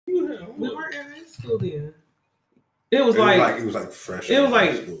We weren't in high school then. It was like fresh. It was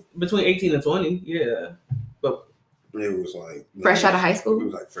like between 18 and 20. Yeah, but it was like fresh out of high school. It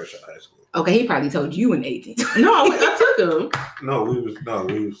was like fresh out of high school. Okay, he probably told you in 18. No, I took him. No, we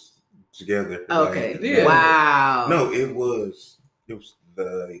was together. Okay. Like, yeah. Wow. No, it was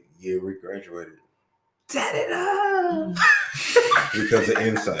the year we graduated. Set it up. Because of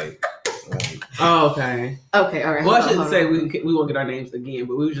insight. Like, okay. Okay, all right. Well, I shouldn't say we won't get our names again,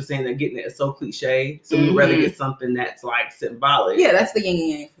 but we were just saying that getting it is so cliche. So we would rather get something that's like symbolic. Yeah, that's the yin and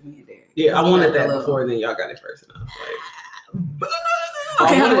yang for me and Derek. Yeah, I wanted that before, then y'all got it first. And I was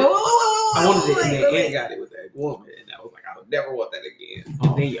like, okay, I wanted it, and then Aunt got it with that woman, and I was like, I would never want that again.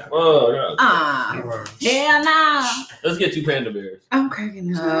 And then y'all. Hell no. Let's get 2 panda bears. I'm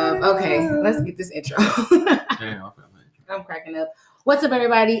cracking up. Okay, let's get this intro. I'm cracking up. What's up,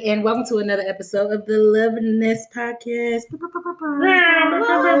 everybody, and welcome to another episode of the Love and Nest podcast.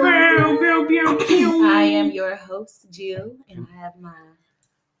 I am your host, Jill, and I have my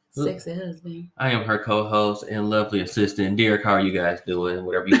sexy husband. I am her co-host and lovely assistant, Derek. How are you guys doing?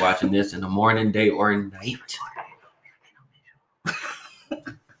 Whatever you're watching this in the morning, day, or night.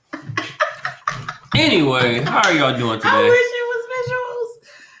 Anyway, how are y'all doing today?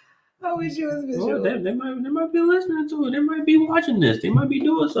 I wish it was visuals. Well, they might be listening to it. They might be watching this. They might be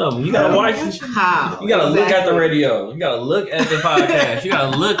doing something. You gotta watch it. How? You gotta look at the radio. You gotta look at the podcast. You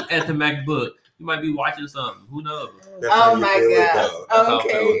gotta look at the MacBook. You might be watching something. Who knows? Oh my God.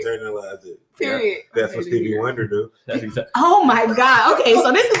 Okay. Internalize it. Period. That's what Stevie Wonder do. That's exactly. Oh my God. Okay,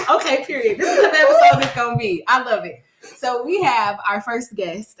 so this is okay. Period. This is the episode it's gonna be. I love it. So we have our first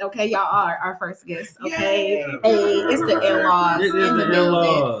guest. Okay, y'all are our first guest. Okay, Yay. Hey, it's the in-laws It is in the the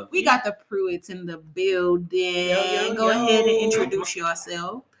building. in-laws. We got the Pruitts in the building. Yo. Go ahead and introduce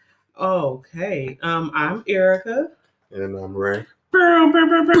yourself. Okay. I'm Erica. And I'm Ray.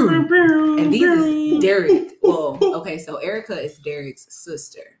 And these is Derek. Well, okay, so Erica is Derek's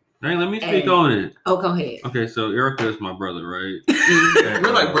sister. Hey, let me speak on it. Oh, go ahead. Okay, so Erica is my brother, right?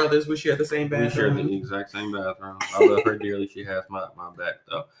 We're like brothers. We share the same We share bathroom. the exact same bathroom. I love her dearly. She has my back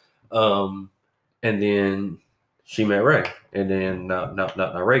though. And then she met Ray, and then now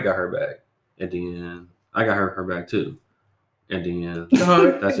Ray got her back, and then I got her back too, and then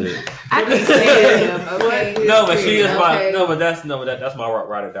that's it. I can say him. Okay. No, but she is my Okay. that's my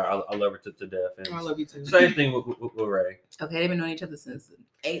ride or die. I love her to death. And I love you too. same thing with Ray. Okay, they've been knowing each other since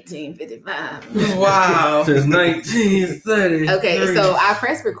 1855. Wow. Since 1930. Okay, so I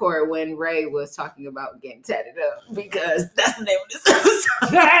pressed record when Ray was talking about getting tatted up because that's the name of this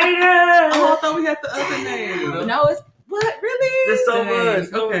episode. Oh, I thought we had the other name. No, it's what really? There's so Dang,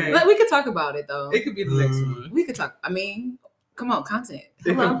 much. okay. But we could talk about it though. It could be the next one. We could talk. I mean, come on, content.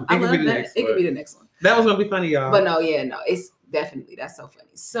 It Hello? could I be love the that. next It could one. be the next one. That was gonna be funny, y'all. But no, it's definitely that's so funny.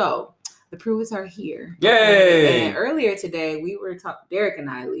 So the Pruitts are here. Yay! And earlier today, we were talking, Derek and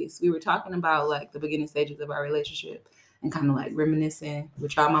I at least, we were talking about like the beginning stages of our relationship and kind of like reminiscing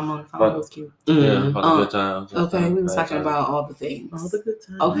with y'all mom on the phone. It was cute. Yeah, about the good times. Okay, we was talking about all the things. all the good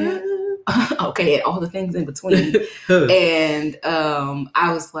times. Okay. Okay, and all the things in between. And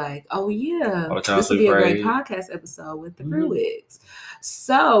I was like, oh yeah, All the times this would be a we great prayed. podcast episode with the Pruitts.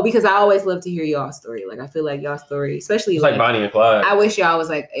 So, because I always love to hear y'all's story. Like, I feel like y'all's story, especially It's like Bonnie and Clyde. I wish y'all was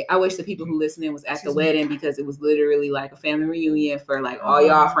like, I wish the people who listening was at the wedding because it was literally like a family reunion for like all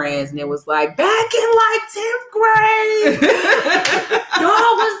y'all friends. And it was like back in like 10th grade.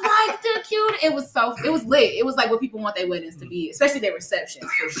 Y'all was like the cute. It was lit. It was like what people want their weddings to be, especially their receptions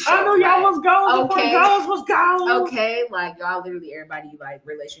for sure. I know y'all was gone before Okay. girls was gone. Okay, like y'all literally everybody like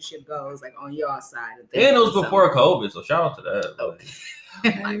relationship goals like on y'all side of And it was So- before COVID, so shout out to that. Okay.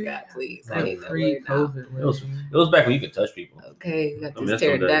 Oh my God, please. I hate that word now. Pre-COVID. It was back when you could touch people. Okay, you got I this miss those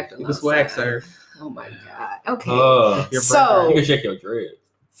days. pterodactyl. The swag outside. surf. Oh my God. Okay. Your So You can shake your dreads.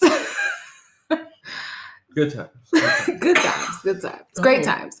 Good time. good times. Great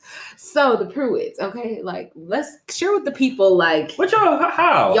times. So the Pruitts, okay, like let's share with the people like What y'all?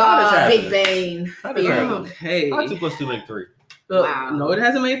 How? y'all Big Bang How does theory. happen? Okay. How 2 + 2 make 3? Wow. No, it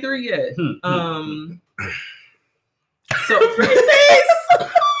hasn't made 3 yet. So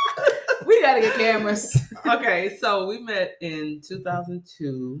We gotta get cameras. okay, so we met in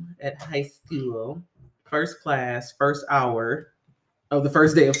 2002 at high school, first class, first hour of the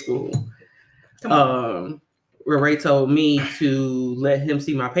first day of school. Where Ray told me to let him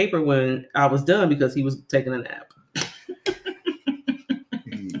see my paper when I was done because he was taking a nap.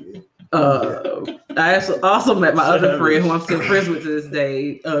 I also met my other friend who I'm still friends with to this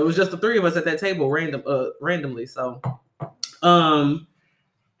day. It was just the 3 of us at that table randomly. So,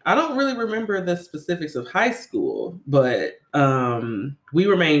 I don't really remember the specifics of high school, but we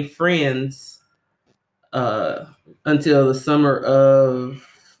remained friends until the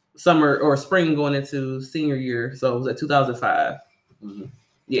summer or spring going into senior year. So it was at 2005. Mm-hmm.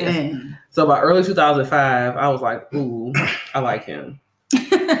 Yeah. Dang. So by early 2005, I was like, ooh, I like him.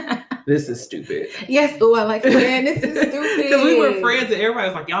 This is stupid. Yes, ooh, I like him. Man, this is stupid. Because we were friends and everybody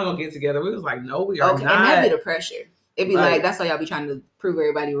was like, y'all gonna get together. We was like, no, we are Okay, not. and that'd be the pressure. It'd be Right. like, that's why y'all be trying to prove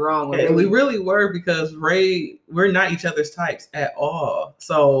everybody wrong. And we really were, because Ray, we're not each other's types at all.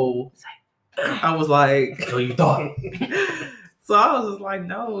 So I was like, So you thought. so I was just like,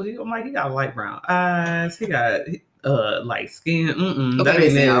 no, I'm like, he got light brown eyes, he got light skin. That Okay, ain't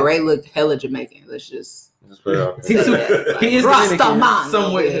listen, it. Ray look hella Jamaican. Let's just Just put it out He's there. super- like, he is Rasta Dominican man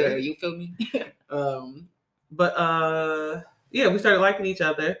somewhere. over here, you feel me? Yeah, we started liking each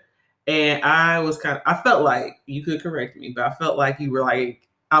other, and I felt like, you could correct me, but I felt like you were like,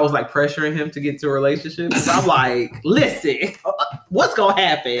 I was like pressuring him to get to a relationship. So I'm like, listen, what's gonna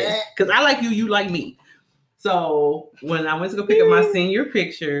happen? Because I like you, you like me. So when I went to go pick up my senior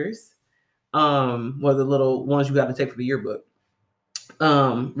pictures, the little ones you got to take for the yearbook,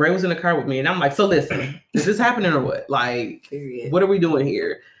 Ray was in the car with me, and I'm like, so listen, is this happening or what? Like, Period. what are we doing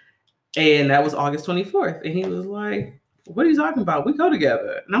here? And that was August 24th. And he was like, what are you talking about? We go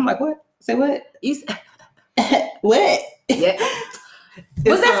together. And I'm like, what? Say what? You What? yeah.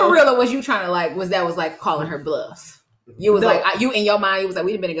 Was that for real, or was you trying to like calling her bluff? You was No. like, you in your mind, you was like,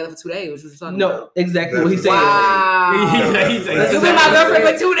 we've been together for 2 days. What you talking No, about? exactly what he said. Wow. He said, You been my girlfriend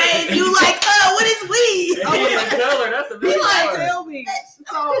for 2 days. You like, what is we? He didn't tell her. That's the He best like, part. tell me.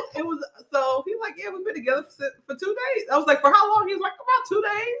 So he like, yeah, we've been together for 2 days. I was like, for how long? He was like, about 2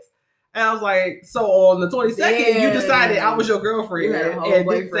 days. And I was like, so on the 22nd, you decided I was your girlfriend You had a whole and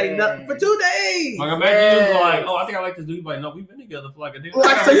didn't say boyfriend. nothing for 2 days. Like, imagine you was like, oh, I think I like this dude. Like, no, we've been together for like a day.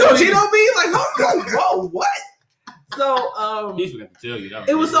 Like, so you don't cheat on me? Like, whoa, what? So, He's gonna tell you that.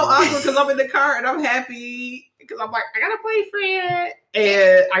 it was so awkward because I'm in the car and I'm happy because I'm like, I got a boyfriend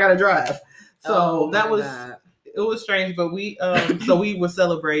and I got to drive. So Oh, that my was, God. it was strange, but we, so we would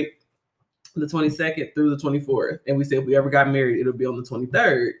celebrate the 22nd through the 24th. And we said if we ever got married, it'll be on the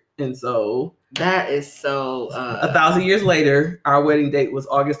 23rd. And so That is so 1,000 years later, our wedding date was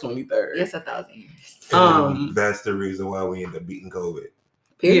August 23rd. Yes, 1,000 years. That's the reason why we ended up beating COVID.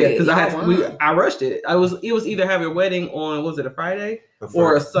 Yeah, because Y'all I rushed it. It was either have your wedding on, was it a Friday The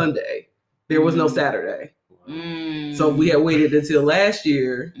or a first- Sunday? There was no Mm. Saturday. Mm. So we had waited until last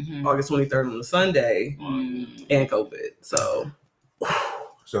year, Mhm. August 23rd on a Sunday, Mm. and COVID. So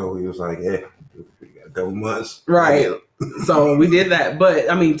So he was like, "Yeah, we got a couple months." right. So we did that. But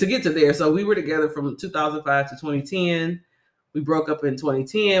I mean, to get to there, so we were together from 2005 to 2010. We broke up in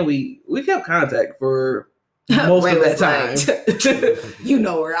 2010. We kept contact for most Ray of that was time. like, you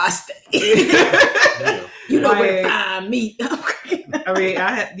know where I stay. Yeah. You know where to Like- find me. I mean,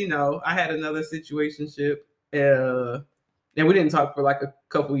 I had another situationship, and we didn't talk for like a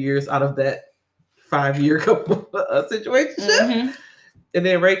couple years out of that 5-year couple situationship. Mhm. And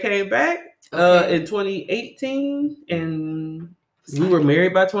then Ray came back Okay. in 2018, and we were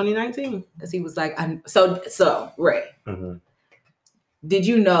married by 2019. Because he was like, so Ray, Mhm. did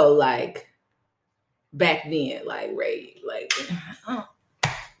you know like back then, like Ray, like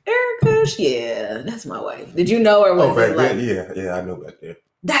Erica, yeah, that's my wife. Did you know, or was Oh, back it like then, yeah, I know back then.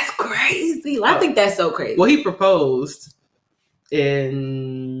 that's crazy? Like, I think that's so crazy. Well, he proposed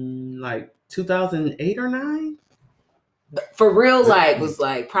in like 2008 or 9. For real, like was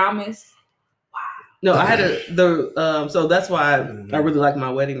like promise. No, I had so that's why Mhm. I really like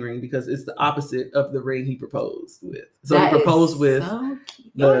my wedding ring, because it's the opposite of the ring he proposed with. So That he proposed is with so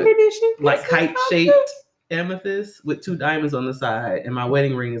cute. the, Y'all hear this shit? like This is so kite-shaped cute. amethyst with 2 diamonds on the side, and my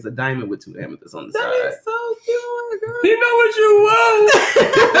wedding ring is a diamond with 2 amethysts on the That side. is so cute, girl. You know what you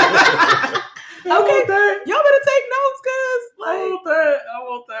want. Okay, y'all better take notes, cause I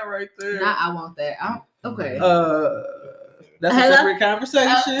want that right there. nah, I want that. Okay. That's Hello? a separate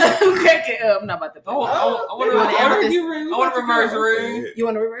conversation. Okay, I'm not about to. I want You want an amethyst? I want a reverse ring. You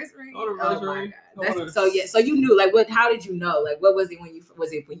want a reverse ring? I want a reverse Oh my ring. God. I want That's, so yeah, so you knew like what? How did you know? Like what was it when you first?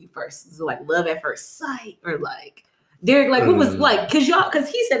 Was it like love at first sight, or like Derek? Like what was like? Cause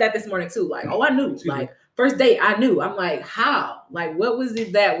he said that this morning too. Like I knew. Excuse me. Like first date, I knew. I'm like how? Like what was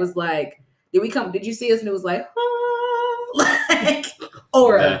it that was like? Did you see us and it was like like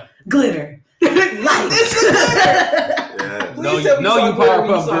aura, Yeah. glitter, lights? Yeah. Please No, tell me you something good when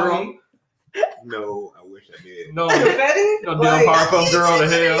you Powerpuff saw Girl. me. No, I wish I did. No, Confetti? no damn Powerpuff Girl to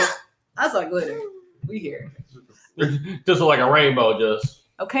hell. I saw glitter. We here. Just like a rainbow, just.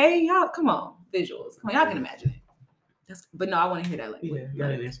 Okay, y'all, come on. Visuals. Come on, y'all can imagine it. But no, I want to hear that. Like, Yeah, you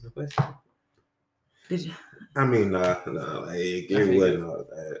didn't answer the question. Did you? I mean, no, like it wasn't all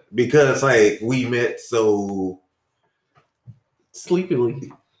that because like we met so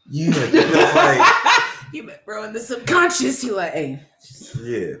Sleepily. yeah, because like You met bro in the subconscious. You like, hey,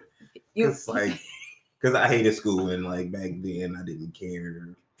 yeah, you it's like because I hated school and like back then I didn't care,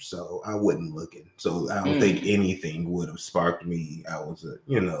 so I wasn't looking. So I don't think anything would have sparked me. I was a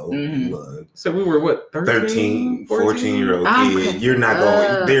look, So we were what, 13, 14-year-old kid. You're not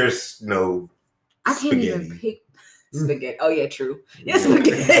going. There's no. I can't spaghetti. even pick spaghetti. Oh yeah, true. Yeah,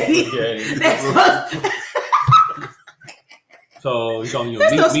 spaghetti. So you calling you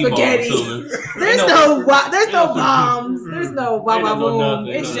There's a no meatball spaghetti. soon. There's no bombs. There's no baba boom.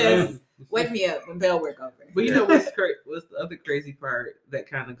 It's just wake me up when bell work over. But you know what's the other crazy part that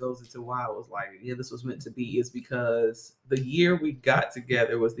kind of goes into why I was like, yeah, this was meant to be, is because the year we got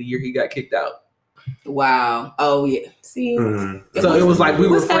together was the year he got kicked out. Wow. Oh yeah. See. Mm-hmm. So it was like we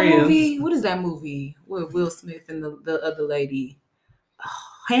were What's that friends. movie? What is that movie with Will Smith and the other lady?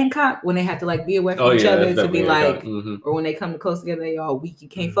 Hancock, when they have to like be away from each other to be like, or when they come close together, they all weak. You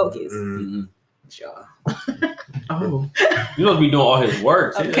can't focus. Mm-hmm. Sure. Oh, You must be doing all his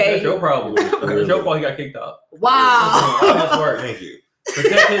work. See, Okay. That's your problem. It's your fault he got kicked out. Wow. All his work. Thank you.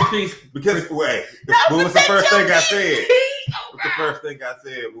 Protect his peace. Because wait, what was the first thing I said? What's the first thing I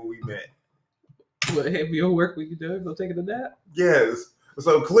said when we met? what heavier work we could do? Go take a nap. Yes.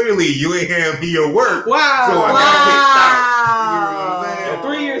 So clearly you ain't hand me your work. Wow. So I got kicked out. You know what I'm saying?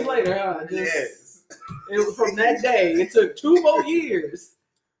 3 years later, huh? Yes. It was from that day. It took 2 more years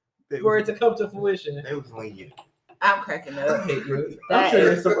for it to come to fruition. They was lenient. I'm cracking up. Hey, bro. I'm That sure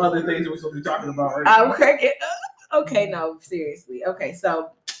is- there's some other things we're supposed to be talking about right I'm now. cracking up. Okay, no, seriously. Okay, so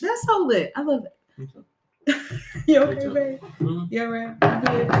that's so lit. I love it. You okay, babe? Mhm. You alright?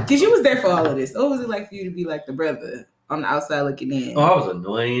 Because you was there for all of this. What was it like for you to be like the brother on the outside looking in? Oh, I was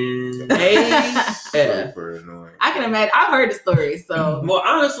annoying. Yeah. Super annoying. I can imagine. I've heard the story, so Well,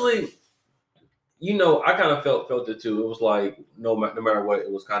 honestly, I kind of felt it too. It was like no matter what,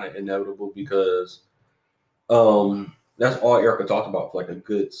 it was kind of inevitable because that's all Erica talked about for like a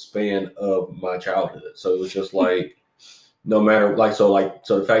good span of my childhood. So it was just like no matter so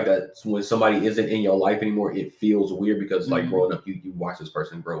the fact that when somebody isn't in your life anymore, it feels weird because like growing up, you watch this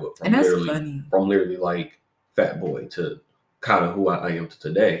person grow up and that's funny. from literally like fat boy to kind of who I am to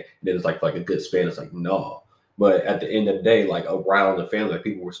today. And then it's like a good span. It's like no, but at the end of the day, like around the family, like,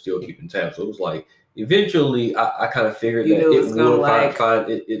 people were still keeping tabs. So it was like eventually, I kind of figured You that knew it it was gonna, would like- find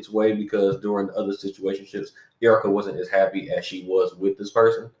its way because during other situationships, Erica wasn't as happy as she was with this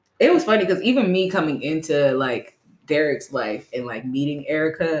person. It was funny because even me coming into like Derek's life and like meeting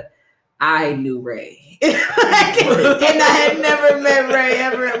Erica, I knew Ray. And I had never met Ray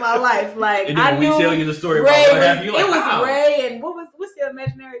ever in my life. Like And then I when knew we tell you the story Ray about what was, happened, you're like, it was wow. Ray and what's the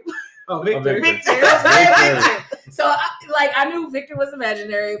imaginary? Oh, Victor. Victor. It was Ray and Victor. So I knew Victor was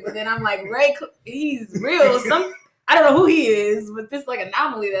imaginary, but then I'm like, Ray, he's real. I don't know who he is, but this like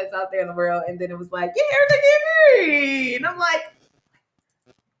anomaly that's out there in the world. And then it was like, yeah, Erica get married. And I'm like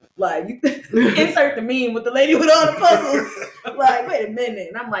insert the meme with the lady with all the puzzles. Like, wait a minute.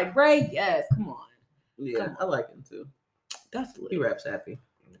 And I'm like, Ray, yes, come on. Yeah, Come on. I like him too. That's He lit. raps happy.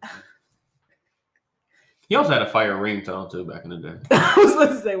 He also had a fire ringtone too back in the day. I was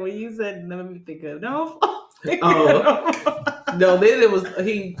supposed to say, when you said, let me think of, no. Oh. No, then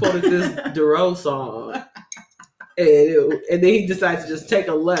he quoted this Duro song. And then he decided to just take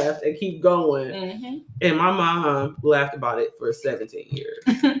a left and keep going. Mm-hmm. And my mom laughed about it for 17 years.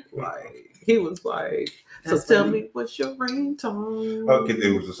 Like, he was like, so That's tell funny. me, what's your ringtone? Okay,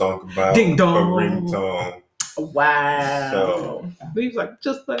 it was a song about Ding a dong. ringtone. Wow. So, He was like,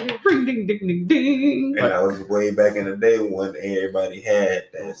 just like it, ring, ding, ding, ding, ding. and that was way back in the day when everybody had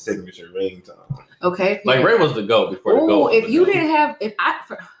that signature ringtone. Okay. Like Ray was the GOAT before the Oh, GOAT. if you didn't have,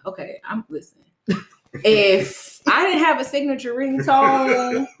 I'm listening. If I didn't have a signature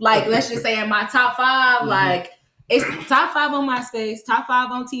ringtone, like let's just say in my top 5, like it's top 5 on MySpace, top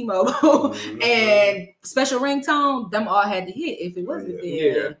 5 on T-Mobile, and special ringtone, them all had to hit. If it wasn't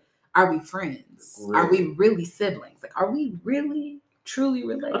there, Yeah. are we friends? Are we really siblings? Like, are we really truly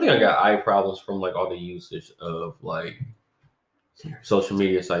related? I think I got eye problems from like all the usage of like social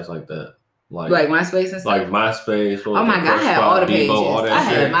media sites like that. like MySpace and stuff. Like MySpace. Oh my god, I had all the pages. All that I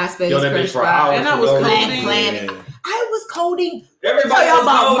had shit. MySpace, Yo, that bitch Crush for Spot, hours and I was ago. coding. Planet. I was coding. Everybody Tell y'all was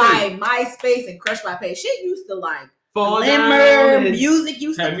about coding. my MySpace and Crush My Page. Shit used to like Fall down glimmer, and- music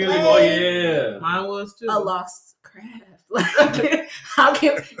used to Had play. music, oh yeah. Mine was too. A lost craft. Like, how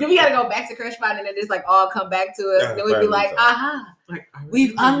can then we gotta go back to Crush Bond and then just like all come back to us. Then we'd be like, aha, Like,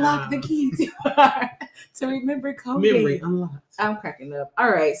 we've unlocked the key to remember code. Memory unlocked. I'm cracking up. All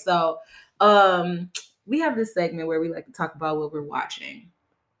right, so we have this segment where we like to talk about what we're watching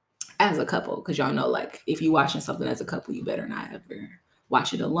as a couple, because y'all know, like, if you're watching something as a couple, you better not ever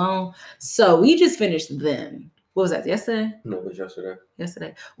watch it alone. So we just finished Them. What was that? Yesterday? No, it was yesterday.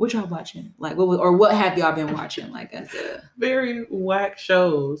 Yesterday. What y'all watching? Like, what have y'all been watching? Like, as a Very whack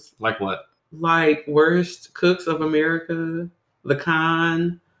shows. Like what? Like Worst Cooks of America, The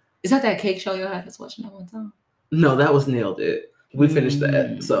Con. is that cake show y'all had us watching that one time? No, that was Nailed It. We finished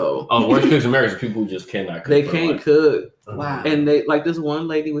that. So Worst Cooks America, people who just cannot cook. they can't cook. Wow. And they like this one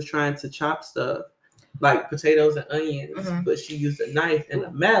lady was trying to chop stuff like potatoes and onions, but she used a knife and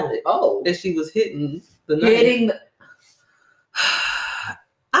a mallet. Oh. And she was hitting the knife.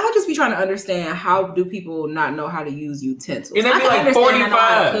 I would just be trying to understand, how do people not know how to use utensils? And they be I can like understand not know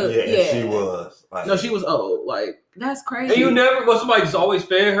how to 45. cook. Yeah, she was. Like, No, she was old. Like, That's crazy. And you never, but somebody just always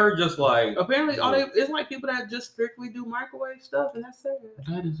fed her, just like. apparently, it's like people that just strictly do microwave stuff, and that's it.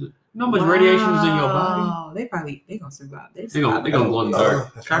 That is it. You know how much radiation is in your body? They gonna survive. They gonna glow in the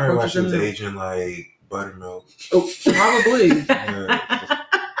dark. that's probably why she was aging like buttermilk. Oh, probably. Yeah.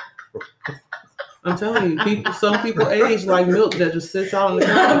 I'm telling you, some people age like milk that just sits out on the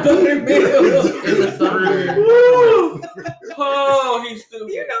counter in the summer. Oh, he's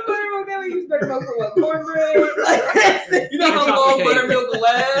stupid. You know buttermilk, they would use buttermilk for what? Cornbread? You know how long buttermilk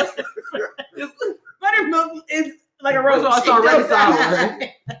lasts? Buttermilk is like a First rose. of all, it's already sour.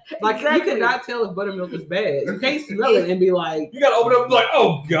 Like, Exactly. you cannot tell if buttermilk is bad. You can't smell it and be like, You gotta open up and be like,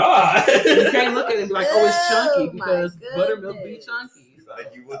 oh God. you can't look at it and be like, oh, it's chunky, Oh, my because buttermilk be goodness. chunky.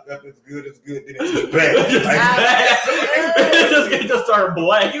 Like you look up, it's good, then it's bad. It just started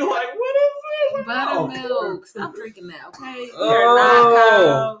black. You like, what is this? Buttermilk. Stop drinking that, okay? We Oh. are not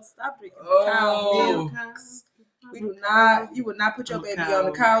cows. Stop drinking cow Oh. milk. We do not. You would not put your baby on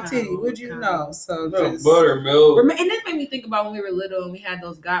the cow titty, would you? No. So No, just buttermilk. And that made me think about when we were little and we had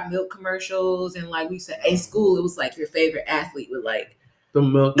those Got Milk commercials, and like we said in school, it was like your favorite athlete with like The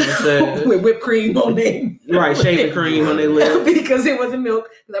milk said, with whipped cream on them. right, shaving cream on their lips. Because it wasn't milk.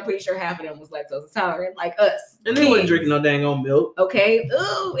 Because I'm pretty sure half of them was lactose intolerant, like us. And they wasn't drinking no dang old milk. Okay.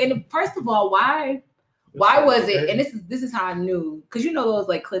 Ooh. And first of all, why was it? And this is how I knew, because you know those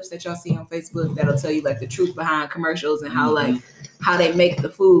like clips that y'all see on Facebook that'll tell you like the truth behind commercials and how like how they make the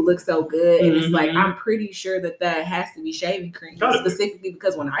food look so good. And it's like, I'm pretty sure that has to be shaving cream, specifically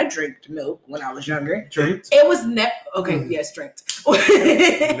because when I drank milk when I was younger, it was never yes, drank.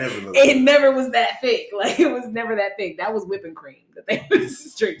 It never was that thick. Like it was never that thick. That was whipping cream that they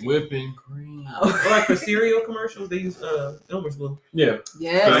was drinking. Whipping cream. Oh. Or like for cereal commercials, they use Elmer's glue. Yeah.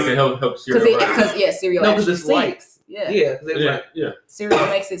 Yes. So I can help cereal. Because cereal. No, because actually it's white. sinks. Yeah. Yeah, because they like, Cereal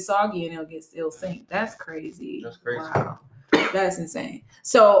makes it soggy and it'll sink. That's crazy. That's crazy. Wow. That's insane.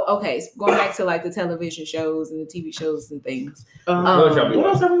 So, okay, going back to like the television shows and the TV shows and things. what else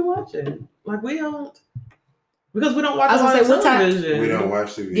are we watching? Like we don't, because we don't watch a lot of television. We don't watch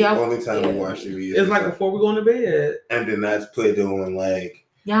TV. Yeah. The only time we watch TV is like before we go to bed. And then that's put on like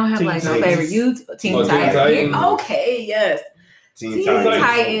y'all have Teen like no Titans. favorite YouTube Teen Titans. Okay, yes. Teen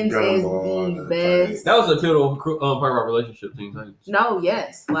Titans is the best. That was a pivotal part of our relationship, Teen Titans. No,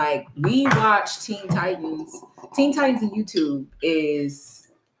 yes. Like we watch Teen Titans. Teen Titans and YouTube is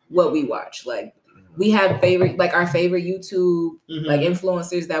what we watch. Like we have our favorite YouTube like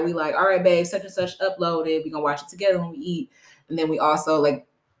influencers that we like. All right, babe, such and such uploaded. We're gonna watch it together when we eat. And then we also like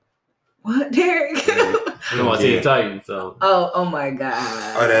what, Derek? We want Teen Titans, so. Oh my God.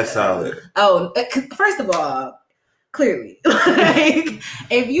 Oh, that's solid. Oh, first of all, clearly, like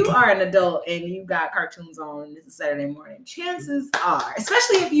if you are an adult and you got cartoons on and this is Saturday morning, chances are,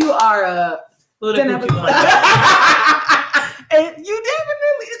 especially if you are and you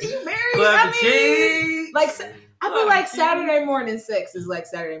married, I feel like Saturday morning sex is like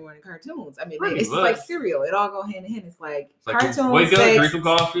Saturday morning cartoons. I mean, it's like cereal. It all go hand in hand. It's like cartoons. Wake up, sex, drink some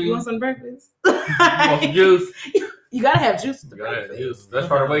coffee. You want some breakfast? You want some juice? You gotta have juice. You gotta have juice. That's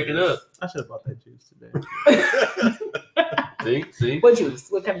part of waking up. I should have bought that juice today. See? What juice?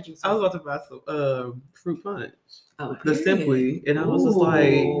 What kind of juice? I was about to buy some fruit punch. Oh, the Simply, and I was just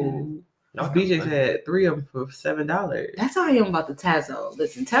like, BJ's had 3 of them for $7. That's how I am about the Tazo.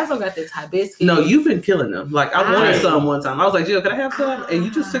 Listen, Tazo got this hibiscus. No, you've been killing them. Like I wanted some one time. I was like, Jill, can I have some? And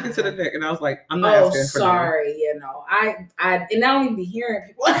you just took it to the neck, and I was like, I'm not asking for sorry. You know, I and I don't even be hearing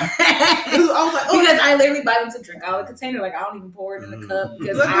people. I was like, because I literally buy them to drink out of the container. Like I don't even pour it in the cup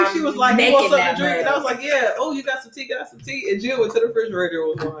because she was like, you want something to drink? Mug. And I was like, yeah. Oh, you got some tea? Got some tea? And Jill went to the refrigerator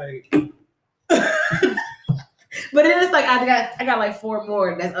and was like. But then it's like I got like 4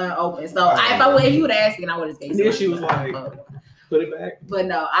 more that's unopened. So if you would have asked me, I would have gave. Then she was like, put it back. But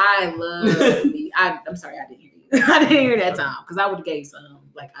no, I love me. I'm sorry, I didn't hear you. I didn't hear that time because I would have gave some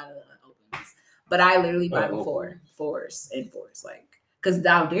like out of the opens. But I literally buy them fours, like because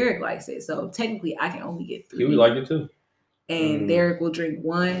now Derek likes it. So technically, I can only get 3. He would like it too. And Derek will drink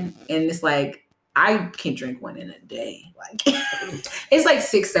 1, and it's like I can drink 1 in a day. Like it's like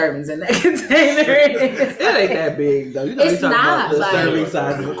 6 servings in that container. It ain't that big though. You know, It's not the like serving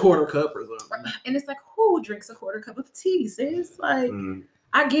size of a quarter cup or something. And it's like, who drinks a quarter cup of tea, sis? Like,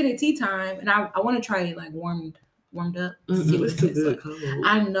 I get it, tea time, and I want to try it like warmed up to see what It's too good. like.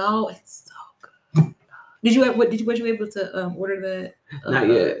 I know it's so good. Did you able to order the not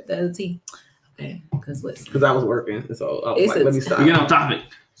yet the tea? Okay, because listen, because I was working, so I was like, let me stop. We get on topic.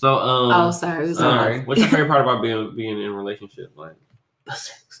 So, sorry. What's your favorite part about being in a relationship? Like, the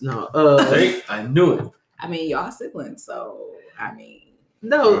sex. No, I knew it. I mean, y'all siblings, so I mean,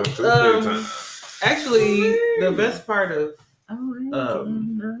 no. Actually, the best part of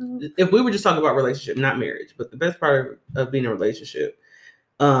if we were just talking about relationship, not marriage, but the best part of being in a relationship,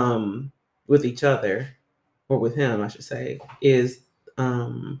 with each other or with him, I should say, is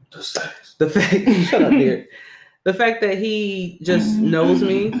the fact. Shut up, dear. The fact that he just knows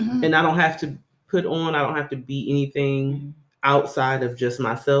me and I don't have to I don't have to be anything outside of just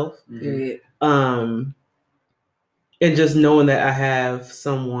myself. And just knowing that I have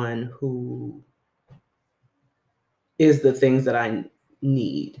someone who is the things that I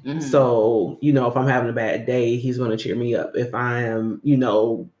need. So, if I'm having a bad day, he's going to cheer me up. If I am,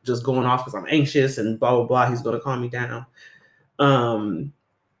 just going off because I'm anxious and blah, blah, blah, he's going to calm me down.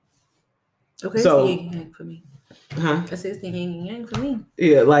 Okay, so for me. That's his thing for me.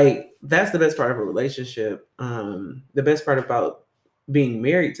 Yeah, like that's the best part of a relationship. The best part about being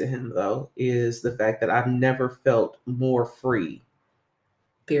married to him, though, is the fact that I've never felt more free.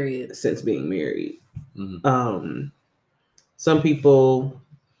 Period. Since being married. Some people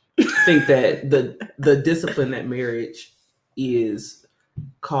think that the discipline that marriage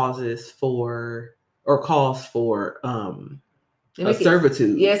calls for a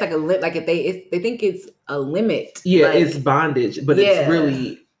servitude. Yeah, it's like like if they think it's a limit. Yeah, like, it's bondage, but it's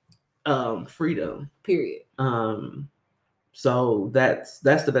really freedom. Period. So that's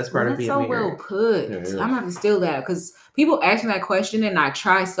the best part of being married. Well put. Yeah. I'm gonna have to steal that because people ask me that question and I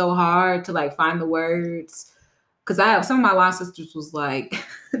try so hard to like find the words. Because some of my line sisters was like,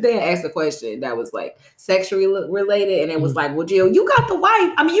 they had asked a question that was like sexually related, and it was like, well, Jill, you got the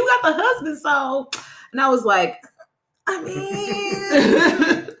wife. I mean, you got the husband, so. And I was like, I mean,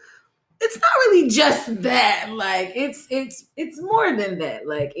 it's not really just that. Like, it's more than that.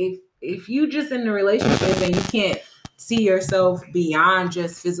 Like, if you just in a relationship and you can't see yourself beyond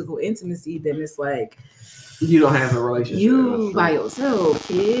just physical intimacy, then it's like. You don't have a relationship. You by yourself,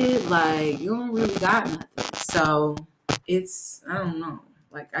 kid. Like, you don't really got nothing. So it's, I don't know.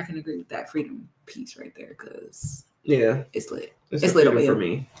 Like, I can agree with that freedom piece right there because it's lit. It's lit for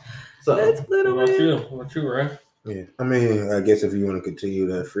me. So it's lit over here. What about you, right? Yeah. I mean, I guess if you want to continue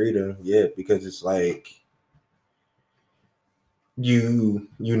that freedom, because it's like you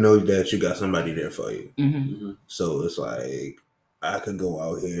know that you got somebody there for you. So it's like I could go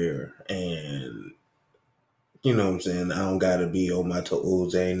out here and you know what I'm saying? I don't gotta be on my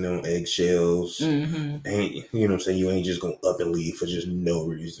toes. Ain't no eggshells. Ain't you know what I'm saying? You ain't just gonna up and leave for just no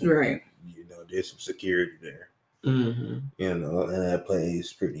reason. Right. There's some security there. And that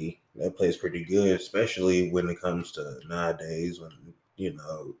plays pretty good, especially when it comes to nowadays when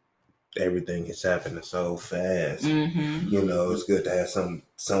everything is happening so fast. It's good to have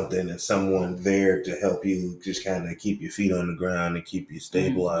something and someone there to help you just kind of keep your feet on the ground and keep you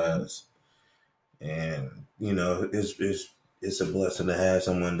stabilized. And it's a blessing to have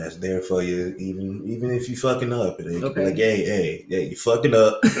someone that's there for you, even if you fucking up. And they like, hey, you fucking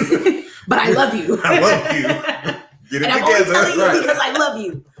up, but I love you. I love you. Get it and together, I'm only telling you because I love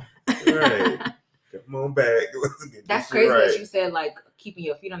you. Right. Come on back. That's crazy that you said like keeping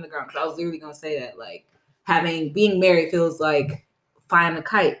your feet on the ground. Because I was literally gonna say that like being married feels like flying a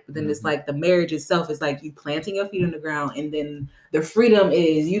kite, but then it's like the marriage itself is like you planting your feet on the ground, and then the freedom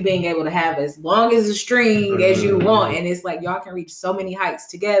is you being able to have as long as a string as you want, and it's like y'all can reach so many heights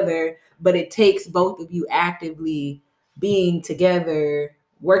together, but it takes both of you actively being together,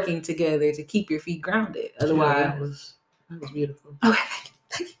 working together to keep your feet grounded. Otherwise, that was beautiful. Okay,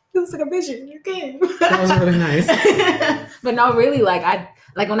 thank you. It was like a vision. You can. That was really nice. But no, really,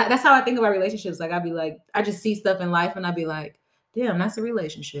 that's how I think about relationships. Like I'd be like, I just see stuff in life, and I'd be like, damn, that's a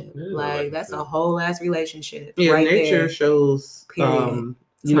relationship. That's a whole ass relationship. Yeah, right nature there. shows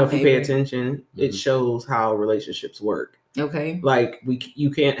you know, if you pay attention, it shows how relationships work. Okay. Like you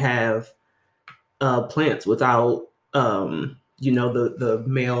can't have plants without you know, the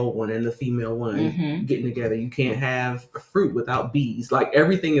male one and the female one getting together. You can't have fruit without bees. Like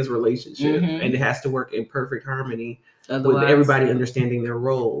everything is relationship, and it has to work in perfect harmony. Otherwise, with everybody understanding their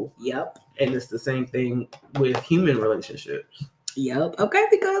role. Yep. And it's the same thing with human relationships. Yep. Okay,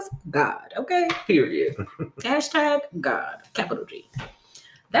 because God. Okay. Period. Hashtag God. Capital G.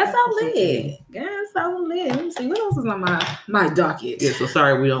 That's all lit. That's all lit. Let me see what else is on my docket. Yeah, so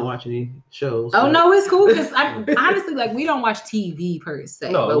sorry we don't watch any shows. Oh no, it's cool because honestly, like, we don't watch TV per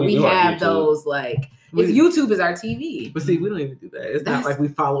se, but we have those like. If YouTube is our TV. But see, we don't even do that. It's not like we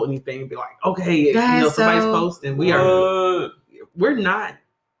follow anything and be like, okay, you know, somebody's posting. We're not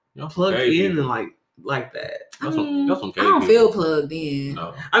plugged in and like that. I don't feel plugged in.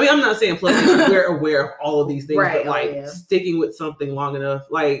 No. I mean, I'm not saying plugged in. We're aware of all of these things, right, but like sticking with something long enough.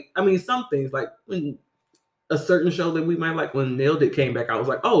 Like, I mean, some things like when a certain show that we might like, when Nailed It came back, I was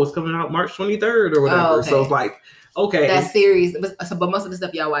like, oh, it's coming out March 23rd or whatever. Okay. So it's like, okay, that series. But most of the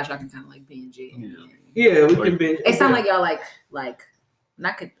stuff y'all watch, y'all can kind of like binge it. Yeah, we can binge. It sounds like y'all like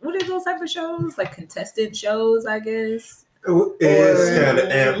not what are those type of shows? Like contestant shows, I guess. It's kind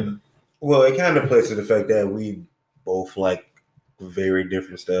of well, it kind of plays to the fact that we both like very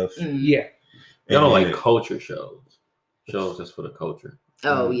different stuff. Yeah, y'all don't like culture shows. Shows just for the culture.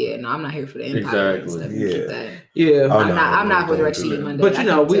 Oh yeah, no, I'm not here for the Empire. Exactly. Yeah. Oh, I'm not for the Red Cheating Monday. But you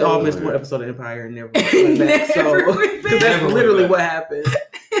know, we all missed one episode of Empire and never went back. So because that's literally what happened.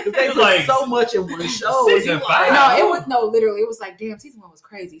 Because they put like so much in one show. Season 5. Literally, it was like, damn, season 1 was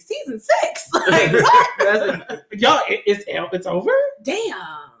crazy. Season 6, like what? It's over.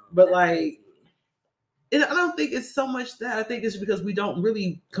 Damn. But like, I don't think it's so much that. I think it's because we don't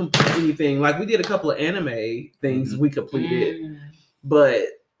really complete anything. Like we did a couple of anime things we completed, but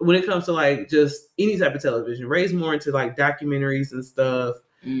when it comes to like just any type of television, Ray's more into like documentaries and stuff.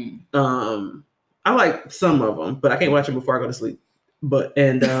 I like some of them, but I can't watch them before I go to sleep. But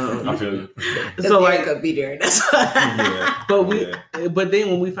I feel you. So like could be there. That's why. But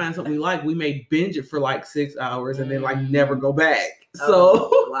then when we find something we like, we may binge it for like 6 hours and then like never go back. So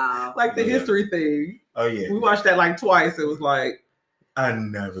wow, like the history thing. Oh yeah, we watched that like twice. It was like I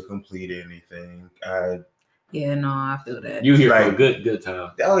never completed anything. Yeah, no, I feel that. You here for a good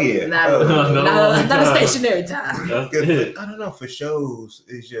time. Oh yeah. Not a stationary time. I don't know, for shows,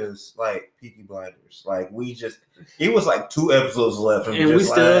 it's just like Peaky Blinders. Like it was like 2 episodes left. And we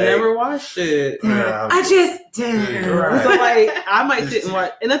still never watched it. I just did. Right. So like I might sit and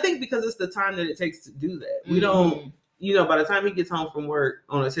watch, and I think because it's the time that it takes to do that. We don't, you know, by the time he gets home from work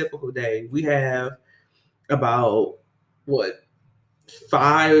on a typical day, we have about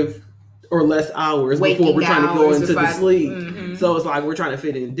 5 or less hours before we're trying to go into the sleep. So it's like we're trying to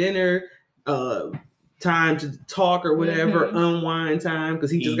fit in dinner, time to talk or whatever, unwind time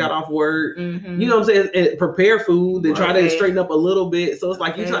because he just got off work. You know what I'm saying? And prepare food, then try to straighten up a little bit. So it's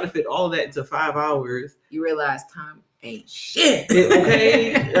like you're trying to fit all of that into 5 hours. You realize time ain't shit.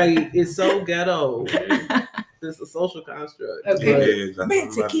 Like it's so ghetto. It's a social construct. Okay.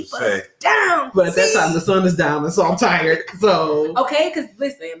 Meant to keep us down. But at that time, the sun is down, and so I'm tired. So because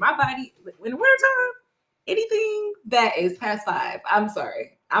listen, my body in the wintertime, anything that is past 5, I'm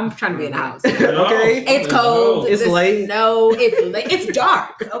sorry. I'm trying to be in the house. Okay. It's cold. It's late. No, it's late. It's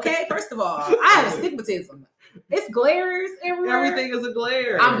dark. Okay. First of all, I have astigmatism. It's glares everywhere. Everything is a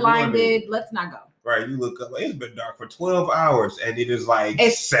glare. I'm blinded. Let's not go. Right, you look up. It's been dark for 12 hours, and it is like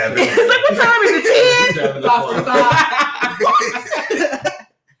 7. It's like, what time is it? 10?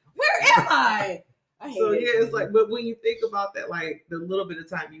 Where am I? So it's like, but when you think about that, like the little bit of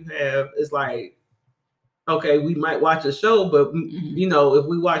time you have, it's like, okay, we might watch a show, but you know, if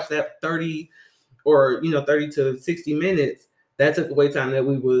we watch that 30 or 30 to 60 minutes, that took away time that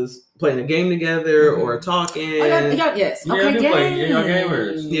we was playing a game together or talking. Yes. Okay,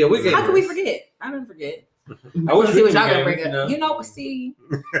 gamers. Yeah, we're gamers. How can we forget? I didn't forget. I wish see what y'all gonna bring up. You know, see,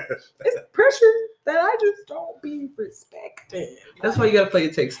 it's pressure that I just don't be respected. That's why you gotta play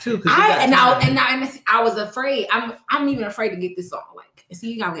It Takes Two. I was afraid. I'm even afraid to get this on. Like,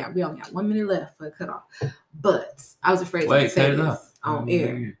 see, we only got 1 minute left for the cutoff. But I was afraid to say this on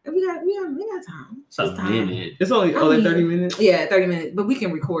air. We got time. It's a minute. It's only 30 minutes. Yeah, 30 minutes. But we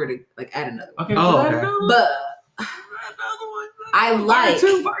can record it, like add another one. Okay. But I like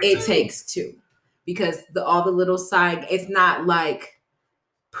It Takes Two. Because all the little side, it's not like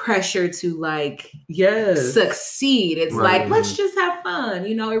pressure to like succeed. It's like, let's just have fun.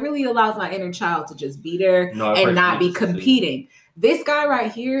 You know, it really allows my inner child to just be there and not be competing. this guy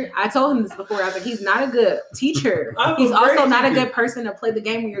right here, I told him this before. I was like, he's not a good teacher. I'm He's a also great not a teacher. good person to play the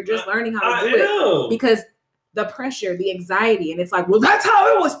game when you're just learning how to do I it. am. Because the pressure, the anxiety, and it's like, well, that's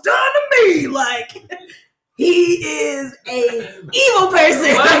how it was done to me. Like, he is a evil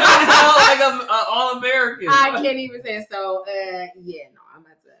person. like I'm all-American. I can't even say so. Yeah, no, I'm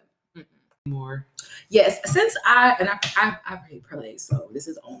not that. More. Yes, since I pay play, so this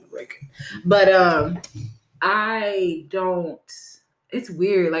is on the record. But I don't. It's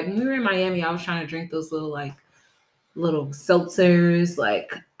weird. Like when we were in Miami, I was trying to drink those little seltzers,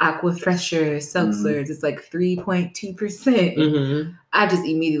 like Aqua Fresher seltzers. It's like 3.2%. Mm-hmm. I just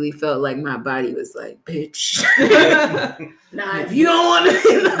immediately felt like my body was like, bitch. Nah, if you don't want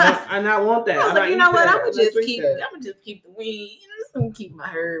to, I not want that. I was like, you know what? I'm gonna just keep the weed. I'm just gonna keep my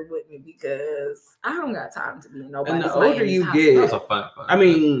herb with me because I don't got time to be in nobody's. And the older Miami's you house. get, That's a fun. I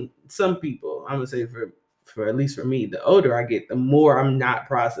mean, some people, I'm gonna say for at least for me, the older I get, the more I'm not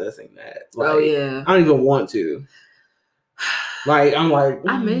processing that. Like, oh yeah, I don't even want to. Like I'm like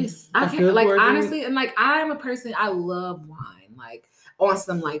I can't like honestly, and like I'm a person, I love wine, like on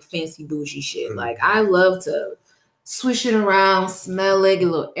some like fancy bougie shit. Like I love to swish it around, smell it, get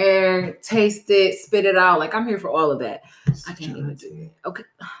a little air, taste it, spit it out. Like I'm here for all of that. I can't even do it. Okay.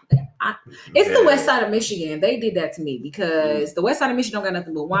 It's the west side of Michigan. They did that to me because the west side of Michigan don't got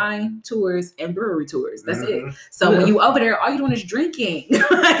nothing but wine tours and brewery tours. That's it. So when you over there, all you doing is drinking.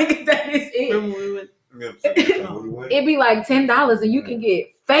 Like that is it. It'd be like $10 and you can get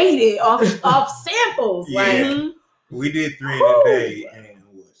faded off samples. Yeah. Like we did 3 in a day and it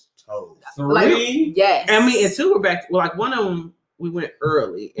was toast. 3? like, yes. I mean, and 2 were back. Well, like one of them, we went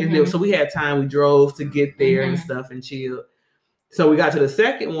early, and then, so we had time. We drove to get there and stuff and chill. So we got to the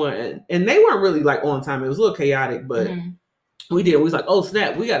second one, and they weren't really like on time. It was a little chaotic, but we did. We was like, oh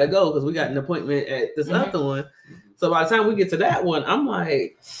snap, we gotta go because we got an appointment at this other one. So by the time we get to that one, I'm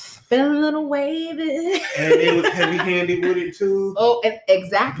like, feeling a little wavy. And it was heavy-handed with it too. Oh,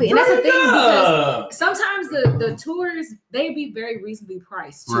 exactly. And that's the thing because sometimes the tours, they be very reasonably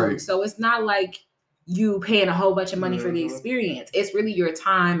priced too. Right. So it's not like you paying a whole bunch of money for the experience. It's really your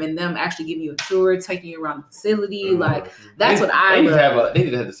time and them actually giving you a tour, taking you around the facility. Like that's what I love. They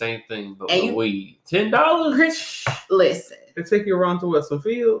need to have the same thing, but And weed. $10. Listen. they take you around to what, some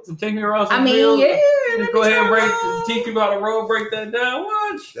fields? I'm taking her around. I mean, yeah. Just go ahead and teach you about the road, break that down.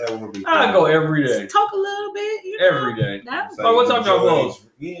 Watch. That would be I go every day. Talk a little bit. You know? Every day. That's Like, what time y'all close?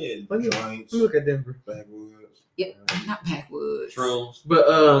 Yeah, Look at- joints, Look at Denver. backwoods. Yeah, not backwoods. Shrooms. But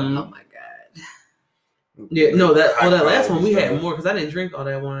Oh my god. yeah, no, that last one we had more because I didn't drink all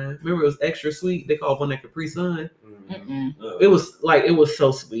that wine. Remember, it was extra sweet. They called one that Capri Sun. It was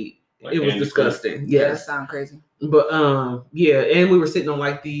so sweet. Like it was candy disgusting. Yeah, that Yes. sounds crazy. But yeah, and we were sitting on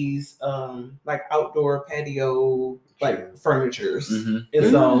like these like outdoor patio like furnitures. And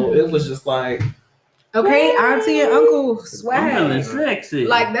so it was just like, Okay, auntie and uncle I'm swag. feeling sexy.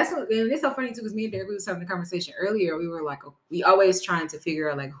 Like that's what, and it's so funny too because me and Derek, we was having a conversation earlier. We were like, we always trying to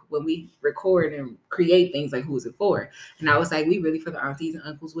figure out like when we record and create things, like who's it for? And I was like, we really for the aunties and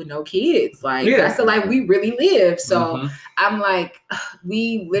uncles with no kids. Like that's the life we really live. So I'm like,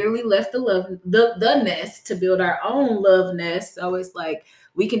 we literally left the nest to build our own love nest. So it's like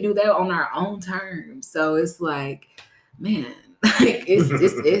we can do that on our own terms. So it's like, man, like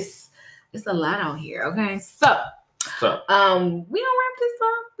it's a lot out here. Okay, so we don't wrap this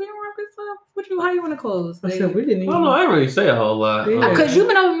up. How you want to close? I said we didn't even. I didn't really say a whole lot. Because you've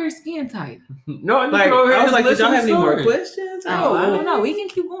been over here skin tight. No, I Like, over here I was like, did y'all have any more stories. questions? Oh, I don't know. We can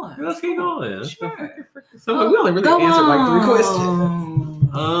keep going. Let's keep going. Sure. So we only really Go answered like 3 on.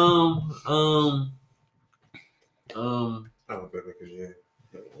 questions. Oh, baby, because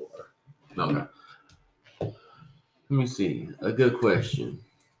yeah. Okay. Let me see. A good question.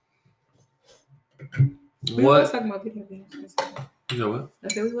 We was talking about video games for a second. You know what? I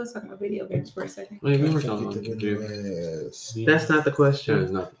said we was talking about video games for a second. We were talking about Yes. That's not the That question.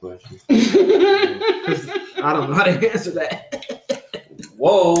 is not the question. 'Cause I don't know how to answer that.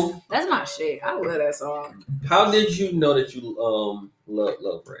 Whoa. That's my shit. I love that song. How did you know that you love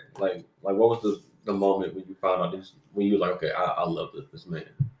Ray? Like what was the moment when you found out this, when you were like, okay, I love this man?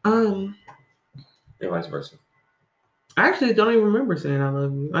 And vice versa. I actually don't even remember saying I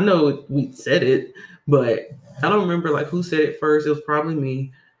love you. I know we said it, but I don't remember like who said it first. It was probably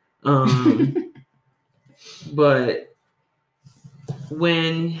me. But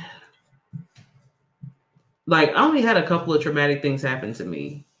when like I only had a couple of traumatic things happen to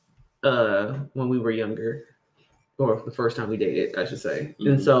me when we were younger, or the first time we dated, I should say.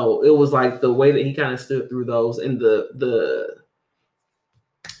 And so it was like the way that he kind of stood through those, and the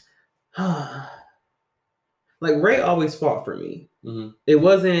like Ray always fought for me. Mm-hmm. It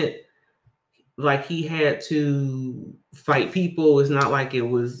wasn't like he had to fight people. It's not like it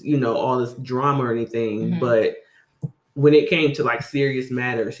was, all this drama or anything. But when it came to like serious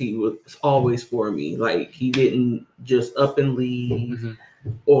matters, he was always for me. Like he didn't just up and leave,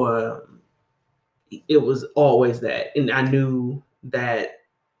 or it was always that. And I knew that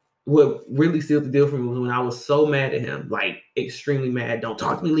what really sealed the deal for me was when I was so mad at him, like extremely mad. Don't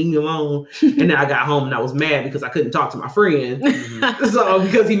talk to me, leave me alone. And then I got home and I was mad because I couldn't talk to my friend. So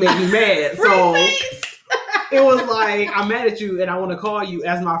because he made me mad. So it was like, I'm mad at you and I want to call you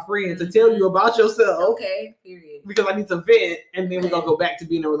as my friend to tell you about yourself. Okay, period. Because I need to vent, and then we're gonna go back to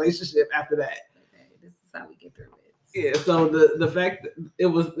being in a relationship after that. Okay, this is how we get through it. Yeah. So the fact that it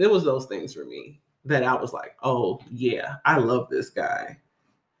was those things for me that I was like, oh yeah, I love this guy.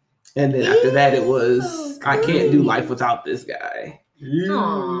 And then after that, it was, I can't do life without this guy.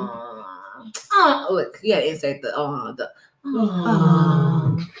 Look, you gotta insert the.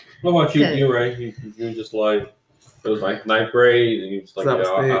 What about you, Ray? You're just like, it was like 9th grade, and you just like,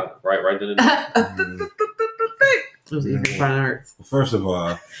 right then and there. It was even fine arts. First of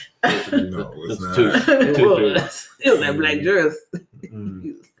all, it's not. It was that black dress. He was like,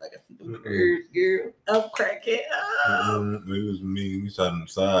 I see them curves, girl. I'm cracking up. It was me. You saw them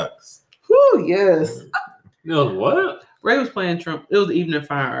socks. Whew, yes. What? Ray was playing Trump. It was the evening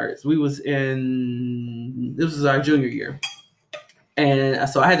fine arts. This was our junior year. And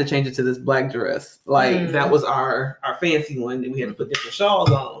so I had to change it to this black dress. Like that was our fancy one. And we had to put different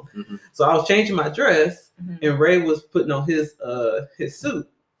shawls on. So I was changing my dress and Ray was putting on his suit.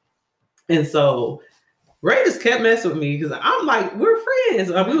 And so Ray just kept messing with me because I'm like, we're friends.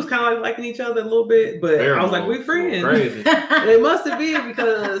 We was kind of like liking each other a little bit, but I was like, we're friends. Crazy. It must have been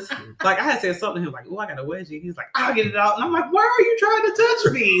because like I had said something to him like, oh, I got a wedgie. He's like, I'll get it out. And I'm like, why are you trying to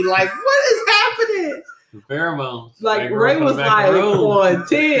touch me? Like, what is happening? Pheromones. Like Ray was like on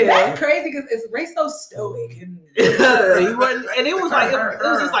 10. That's crazy because Ray's so stoic. He wasn't, and it was like it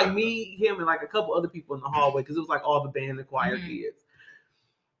was just like me, him, and like a couple other people in the hallway because it was like all the band and choir kids.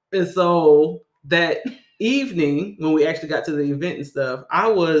 And so that evening when we actually got to the event and stuff,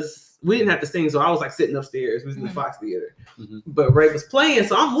 we didn't have to sing, so I was like sitting upstairs. We was in the Fox Theater, but Ray was playing,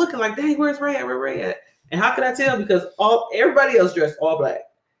 so I'm looking like, dang, where's Ray at? Where Ray at? And how could I tell? Because everybody else dressed all black.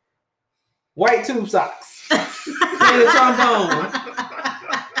 White tube socks. Playing the trombone.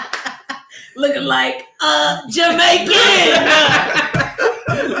 Looking like Jamaican.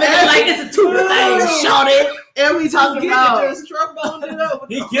 Looking like it's a tube thing, shorty. And we talking about just trombone it up.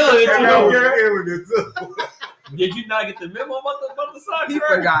 He killed it too. Did you not get the memo about the socks? He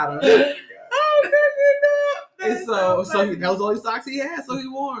forgot them. And so that was the only socks he had, so he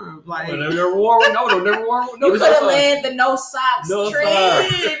wore them. Like never wore them. No. You could have led the no socks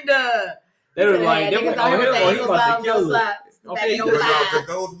trend. They were like, they were on him or he about to kill him. Okay, those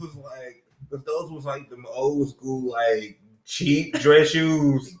was like them old school like cheap dress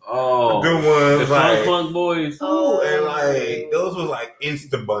shoes. Oh, good ones, the like Punk Boys. Oh, and like those was like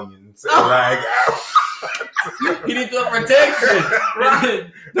Insta bunions. And like he needs the protection.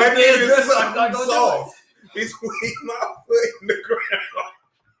 Right. That nigga something soft. He squeezed my foot in the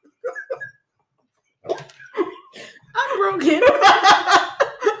ground. I'm broken.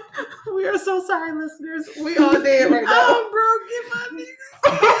 We are so sorry, listeners. We all dead right now. I'm broken, my niggas.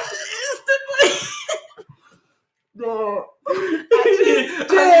 No.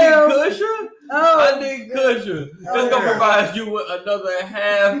 I need cushion. It's gonna provide you with another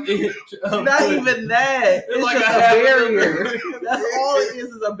half inch. Not even that. It's like just a barrier. That's all it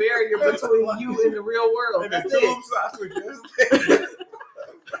is a barrier between you and the real world. And that's the tube socks were just there.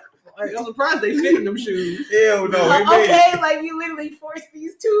 Like, I'm surprised they fit in them shoes. Hell no. Okay, like you literally forced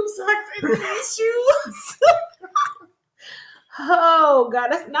these tube socks into these shoes. Oh God,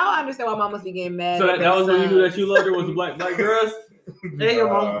 now I understand why Mom must be getting mad. So that was when you knew that you loved her was a black dress. Hey, your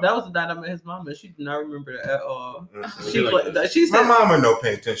mom. That was the night I met his mama. She did not remember that at all. She said, my mama don't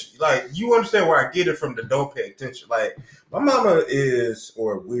pay attention. Like, you understand where I get it from? The don't pay attention. Like, my mama is,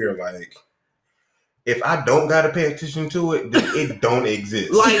 or we're like, if I don't gotta pay attention to it, then it don't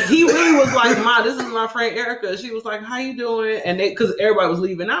exist. Like, he really was like, Ma, this is my friend Erica. She was like, how you doing? And because everybody was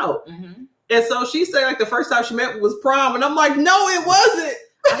leaving out. Mm-hmm. And so she said, like, the first time she met was prom. And I'm like, no, it wasn't.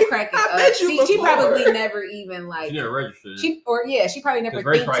 I'm cracking up. See, she probably never even like. She never registered. She probably never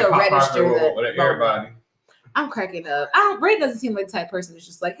think to register everybody. I'm cracking up. Ray doesn't seem like the type of person that's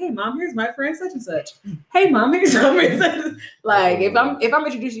just like, hey Mom, here's my friend such and such. Hey Mom, here's my friend such and such. Like if I'm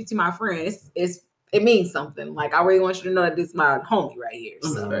introducing you to my friend, it's it means something. Like, I really want you to know that this is my homie right here.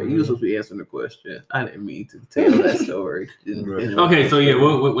 So. You were supposed to be answering the question. I didn't mean to tell that story. Okay, so yeah,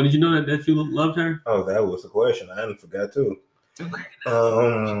 when did you know that you loved her? Oh, that was the question. I hadn't forgot too. Okay.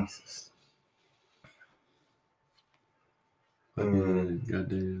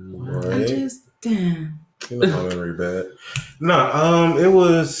 Goddamn. Right. I just damn. You know my memory bad. No, it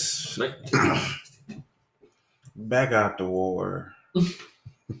was back after war. He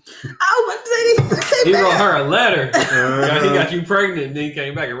wrote her a letter. He got you pregnant, and then he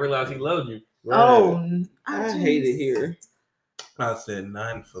came back and realized he loved you. Right. Oh, I hate it here. I said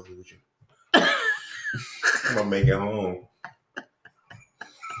 9 Fallujah. I'm gonna make it home.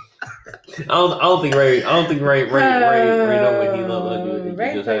 I don't think Ray know when he loved you.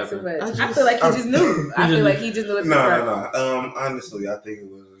 Ray Just played too happened. much. I feel like he just knew. I feel like he just knew it. No. Honestly, I think it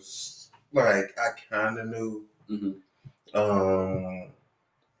was like I kind of knew.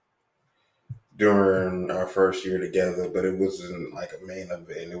 During our first year together, but it wasn't like a main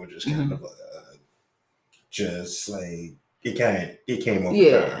event. It was just kind of just like it came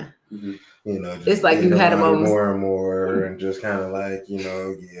over time. You know, just it's like you had a moment more and more, and just kind of like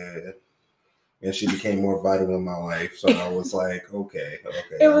and she became more vital in my life. So I was like, okay.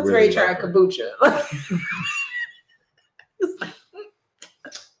 It was really Ray trying kombucha. It's like,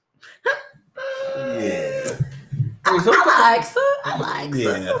 yeah. I like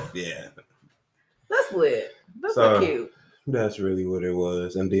Yeah. That's lit. That's so cute. That's really what it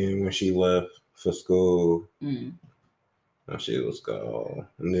was. And then when she left for school, she was gone.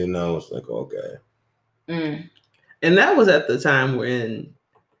 And then I was like, okay. And that was at the time when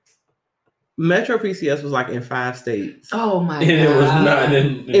Metro PCS was like in 5 states. Oh my god! It was not.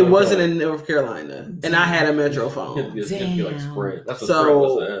 It wasn't in North Carolina, and I had a Metro phone. So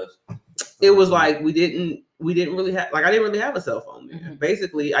it was like we didn't really have, like, I didn't really have a cell phone there.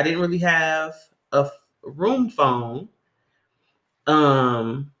 Basically, I didn't really have a room phone.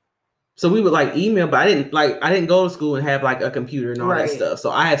 So we would like email, but I didn't go to school and have like a computer and all that stuff. So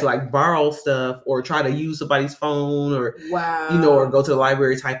I had to like borrow stuff or try to use somebody's phone or or go to the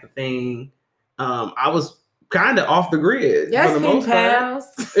library type of thing. I was kind of off the grid for the most part.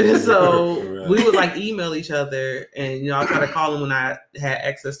 So we would like email each other, and I try to call them when I had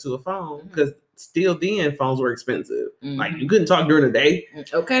access to a phone, because still then phones were expensive. Like you couldn't talk during the day.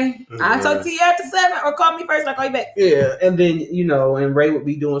 Okay. I'll talk to you after 7, or call me first, I'll call you back. Yeah. And then, and Ray would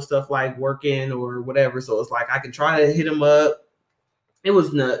be doing stuff like working or whatever. So it's like I could try to hit him up. It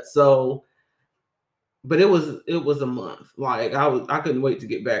was nuts. So, but it was a month. Like I couldn't wait to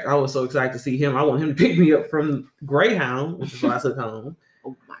get back. I was so excited to see him. I want him to pick me up from Greyhound, which is what I took home.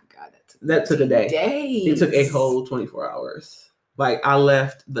 Oh my God. That took a day. Days. It took a whole 24 hours. Like I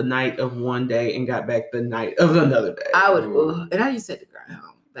left the night of one day and got back the night of another day. I would, and I used to drive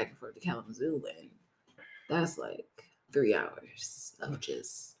home back and forth to Kalamazoo, and that's like 3 hours of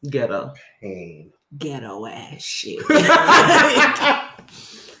just ghetto pain, ghetto ass shit.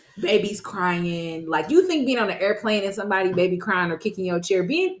 Babies crying. Like, you think being on an airplane and somebody baby crying or kicking your chair?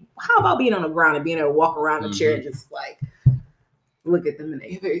 How about being on the ground and being able to walk around the chair and just like look at them in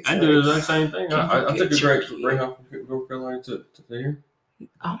their face? I do the exact same thing. I took a break off from North Carolina to here.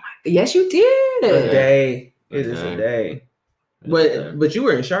 Oh my! Yes, you did. A day. It is a day. But you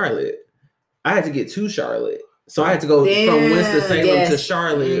were in Charlotte. I had to get to Charlotte, so I had to go from Winston-Salem to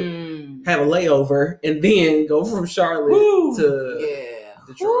Charlotte, have a layover, and then go from Charlotte to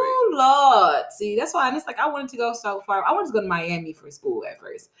Detroit. Oh Lord! See, that's why. And it's like I wanted to go so far. I wanted to go to Miami for school at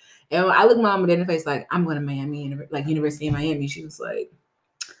first. And I looked Mom in the face like, I'm going to Miami, like University of Miami. She was like,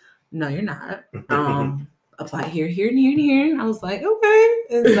 no, you're not. Apply here, and here. And I was like, okay.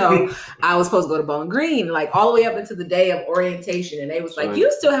 And so I was supposed to go to Bowling Green, like all the way up into the day of orientation. And they was like,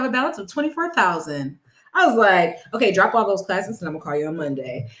 you still have a balance of $24,000. I was like, okay, drop all those classes and I'm gonna call you on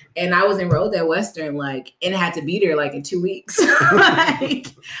Monday. And I was enrolled at Western, like, and had to be there like in 2 weeks. Like,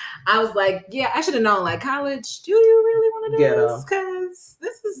 I was like, yeah, I should have known, like, college, do you really want to do this? Because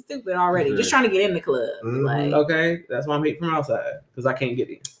this is stupid already. Just trying to get in the club. Like, okay, that's why I'm hating from outside, because I can't get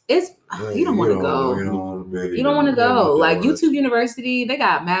in. You don't want to go. You don't want to go. Like YouTube University, they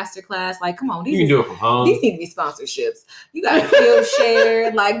got masterclass. Like, come on, you can do it from home. These need to be sponsorships. You got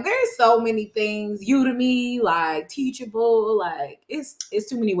Skillshare. Like, there's so many things. Udemy, like Teachable. Like, it's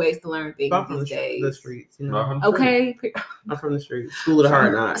too many ways to learn things these days. The streets, Okay, I'm from the streets. School of the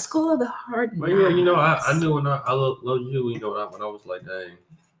Hard Knocks. School of the Hard Knocks. Well, yeah, I knew when I loved you. When I was like, dang.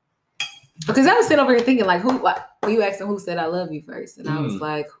 Because I was sitting over here thinking, like, when you asked them who said I love you first, and I was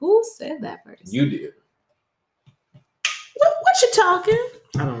like, who said that first? You did. What you talking?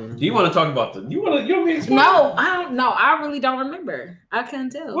 I don't know. Do you want to talk about the? You want me to explain? No, I don't know. I really don't remember. I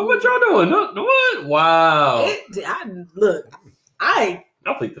couldn't tell. What y'all doing? No, what? Wow. I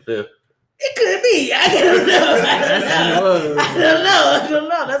I'll plead the fifth. It could be. I don't know. I don't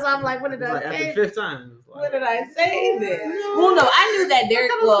know. That's why I'm like, what did I say? After the fifth time. What did I say then? Well, no, I knew that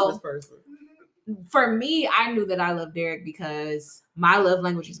Derek. Well, for me, I knew that I love Derek because my love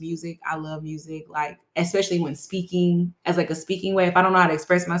language is music. I love music, like especially when speaking as like a speaking way. If I don't know how to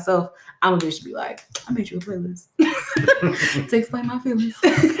express myself, I'm gonna just be like, I made you a playlist to explain my feelings.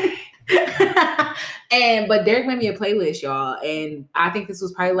 But Derek made me a playlist, y'all, and I think this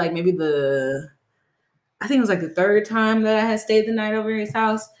was probably like maybe I think it was like the third time that I had stayed the night over at his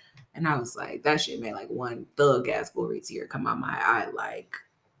house, and I was like, that shit made like one thug ass glory tear come out my eye, like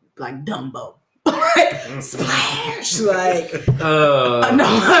Dumbo. Splash, like no,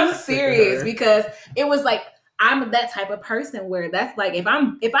 I'm serious because it was like I'm that type of person where that's like if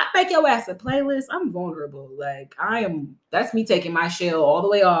I make your ass a playlist, I'm vulnerable. Like that's me taking my shell all the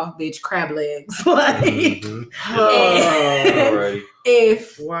way off, bitch, crab legs. Like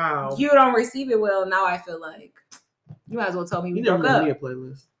if you don't receive it well, now I feel like you might as well tell me we broke up. Me a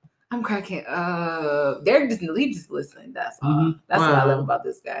playlist. I'm cracking. Derek just listen. That's all. That's what I love about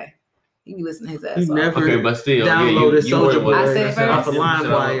this guy. You be listening to his ass off. Okay, but still, downloaded Soldier Boy I said it first. off a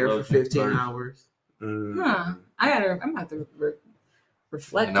LimeWire for 15 hours. Huh. I'm gonna have to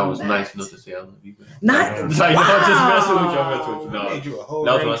reflect on that. And that was nice enough to say I love you. Not it's like, wow. No, just messing with you. No. I made you a whole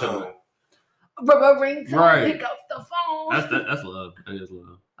that ringtone. was Ringtone. Right. Pick up the phone. That's love. That is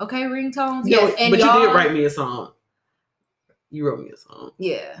love. Okay, ringtones. Yes, yes, and but y'all, you did write me a song. You wrote me a song.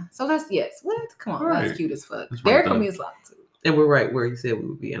 Yeah. So that's yes. What? Come on, right. That's cute as fuck. That's Derek right wrote me a song too. And we're right where you said we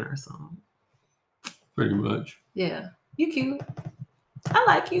would be in our song. Pretty much. Yeah. You cute. I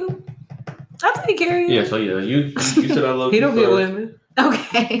like you. I'll take care of you. Yeah, so yeah, you said I love you. He don't get women.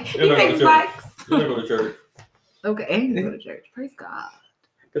 Okay. He makes likes. You don't go to church. Okay. And you go to church. Praise God.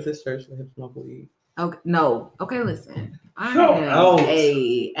 Because his church has no weed. Okay. No. Okay, listen. I Shout am out.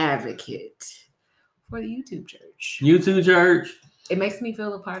 a advocate for the YouTube church. YouTube church. It makes me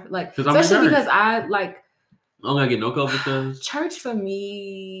feel a part of like, 'Cause I'm in especially church. because I like I'm gonna get no coverage. church for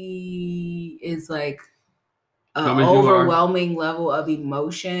me is like an Come as you are. overwhelming level of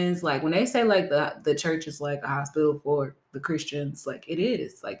emotions. Like when they say like the church is like a hospital for the Christians, like it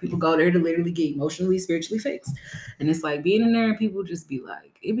is. Like people go there to literally get emotionally, spiritually fixed. And it's like being in there and people just be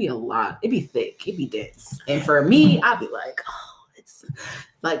like, it'd be a lot, it'd be thick, it'd be dense. And for me, I'd be like, oh, it's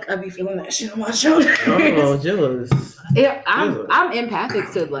like I'd be feeling that shit on my shoulders. Oh, jealous. Yeah, I'm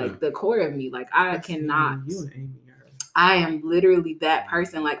empathic to like the core of me. Like I cannot. You and Amy are. I am literally that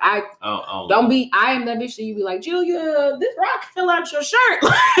person. Like I Oh. I am that bitch that you be like, Julia, this rock fell out your shirt.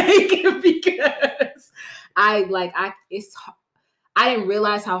 Like because I didn't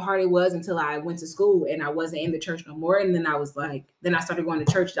realize how hard it was until I went to school and I wasn't in the church no more. And then I was like, then I started going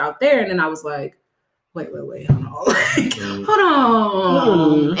to church out there, and then I was like, wait, hold on. Like, hold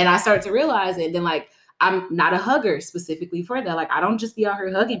on. And I started to realize it. And then like I'm not a hugger specifically for that. Like I don't just be out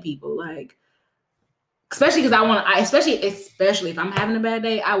here hugging people. Like especially because especially if I'm having a bad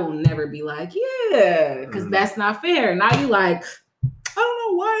day, I will never be like, yeah, because that's not fair. Now you like, I don't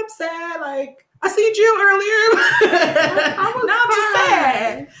know why I'm sad. Like I seen you earlier. Now I'm just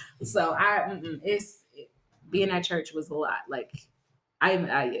sad. So being at church was a lot. Like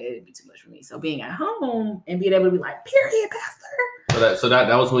it'd be too much for me. So being at home and being able to be like, period, pastor. So that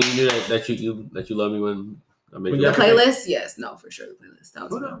was when you knew that you love me when I made The playlist? Yes, no, for sure. The playlist. That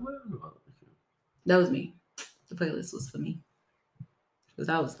was me. What? That was me. The playlist was for me. Because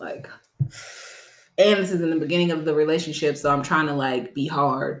I was like, and this is in the beginning of the relationship, so I'm trying to like be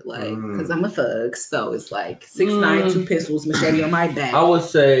hard, like, because I'm a thug. So it's like 6'9", 2 pistols, machete on my back. I would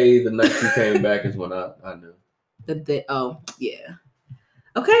say the night you came back is when I knew. Oh, yeah.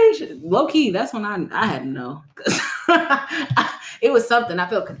 Okay, low key, that's when I had to know. Because it was something I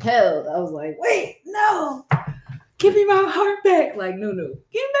felt compelled. I was like, wait, no. Give me my heart back. Like, no. Give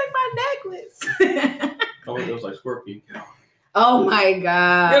me back my necklace. Oh, it was like Scorpion. Oh my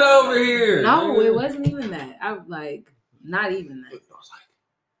God. Get over here. No, it wasn't even that. I was like, not even that.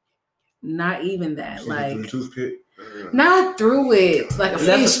 Not even that. Like, toothpick. Not through it. Like a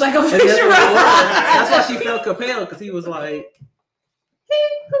fish. Like a fish. That's why she felt compelled, because he was like,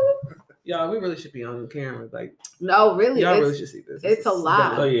 y'all, we really should be on camera. Like, no, really. Y'all really should see this. It's a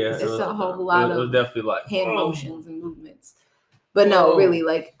lot. Oh, yeah. It's a whole lot it was of definitely like hand motions and movements. But no, really,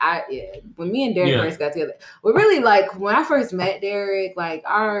 like when me and Derek first got together, we really like when I first met Derek, like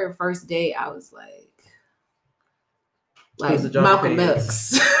our first date, I was like, like Malcolm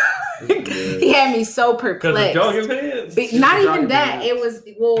X. He had me so perplexed. Jogging pants? Not even that. It was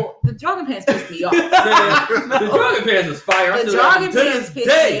the jogging pants pissed me off. The jogging pants is fire. The jogging pants pissed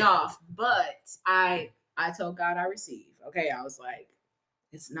me off. But I told God I receive. Okay, I was like,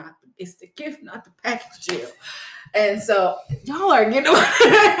 it's the gift, not the package deal. And so y'all are getting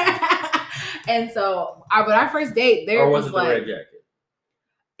And so our first date, there was it like the red jacket?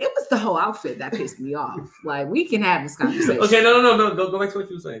 It was the whole outfit that pissed me off. Like, we can have this conversation. Okay, no. Go back to what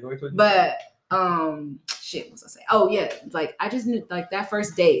you were saying. Shit, what was I saying? Oh yeah, like I just knew, like that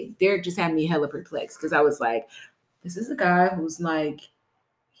first date, Derek just had me hella perplexed because I was like, this is a guy who's like,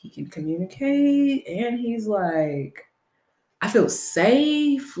 he can communicate and he's like, I feel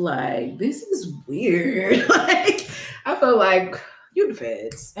safe. Like, this is weird. Like, I feel like you the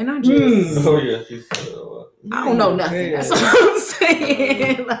feds, and I just oh yeah, she's I don't know nothing. That's what I'm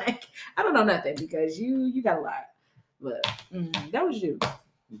saying. Like, I don't know nothing because you got a lot, but that was you.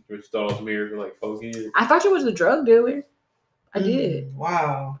 You stole some here for like 4 years. I thought you was a drug dealer. I did.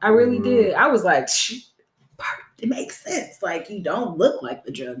 Wow. I really did. I was like, it makes sense. Like, you don't look like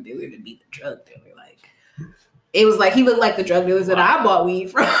the drug dealer to be the drug dealer. Like, it was like he looked like the drug dealers that I bought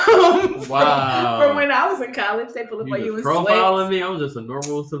weed from. From when I was in college. They pull up on you in profiling me. I was just a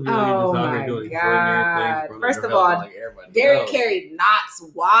normal civilian. Oh just out my here doing God. things. First of all, Derek carried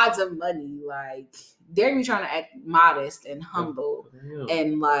wads of money. Like, Derek be trying to act modest and humble.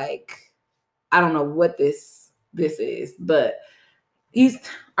 And like, I don't know what this is, but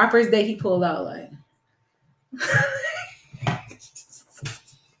our first day he pulled out like,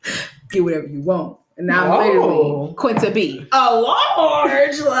 get whatever you want. And now I'm literally Quinta B. A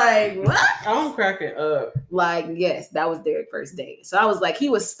large, like, what? I'm cracking up. Like, yes, that was Derek's first date. So I was like, he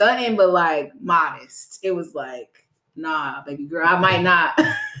was stunting, but like modest. It was like, nah, baby girl, I might not.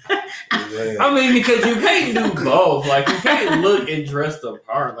 I mean, because you can't do both. Like, you can't look and dress the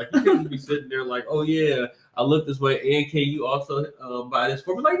part. Like, you can't be sitting there like, oh yeah, I look this way, and can you also buy this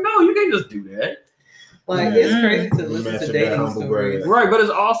for me? Like, no, you can't just do that. Like, it's crazy to listen to dating stories. Right, but it's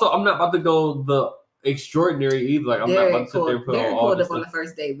also, I'm not about to go the extraordinary either. Like, I'm not about to sit there and put on all pulled this up on the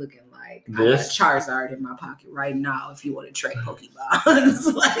first day looking like this I got Charizard in my pocket right now if you want to trade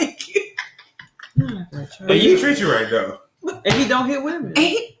Pokemons. Like, and you treat you right though. And he don't hit women.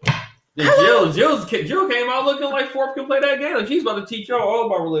 Jill came out looking like Fourth can play that game. Like, she's about to teach y'all all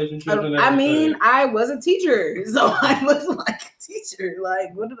about relationships. And I mean, I was a teacher, so I was like a teacher.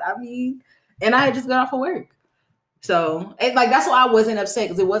 Like, what did I mean? And I had just got off of work. So, that's why I wasn't upset,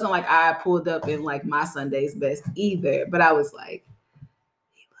 because it wasn't like I pulled up in like my Sunday's best either. But I was like,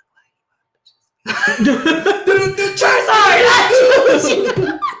 he looked like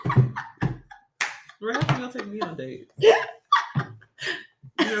Charizard. How you gonna take me on a date? You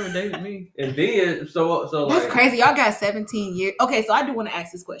never dated me. And then, so that's like, crazy. Y'all got 17 years. Okay, so I do want to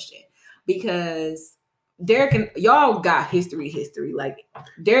ask this question because Derek and y'all got history. Like,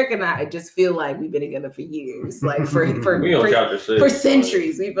 Derek and I just feel like we've been together for years, like for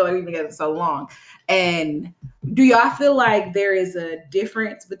centuries. We feel like we've been together so long. And do y'all feel like there is a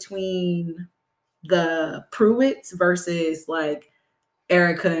difference between the Pruitts versus like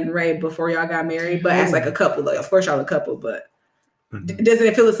Erica and Ray before y'all got married, but as like a couple? Like, of course y'all a couple, but doesn't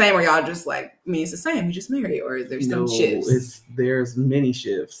it feel the same, or y'all just like, I mean, it's the same, you just married, or is there some shifts? There's many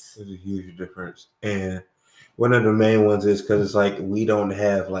shifts. There's a huge difference. And one of the main ones is because it's like we don't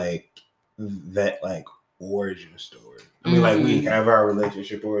have like that like origin story. I mean, like, we have our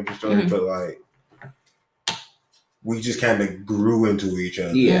relationship origin story, but like we just kind of grew into each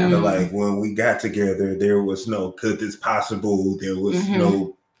other. Yeah. But like when we got together, there was no could this possible. There was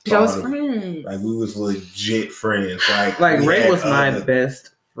no Y'all was friends. Like, we was legit friends. Like Ray was my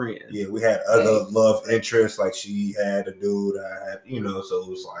best friend. Yeah, we had other love interests. Like, she had a dude, I had, so it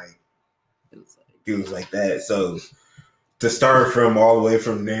was like that. So to start from all the way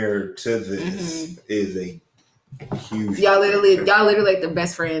from there to this is a huge. Y'all literally like the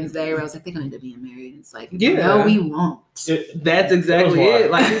best friends there. I was like, they're gonna end up being married. It's like, no, we won't. That's exactly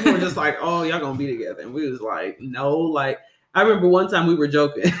it. Like, people were just like, oh, y'all gonna be together, and we was like, no. Like, I remember one time we were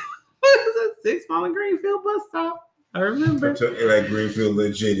joking. It was a 6 Mile and Greenfield bus stop. I remember. Like, Greenfield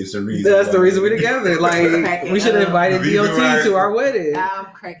legit is the reason. That's the reason we're together. Like, we should have invited DOT to our wedding. I'm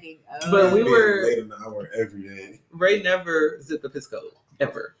cracking up. But we were late an hour every day. Ray never zipped up his coat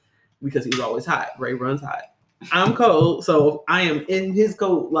ever because he was always hot. Ray runs hot. I'm cold, so I am in his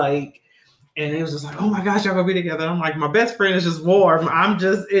coat, like. And it was just like, oh my gosh, y'all gonna be together. I'm like, my best friend is just warm. I'm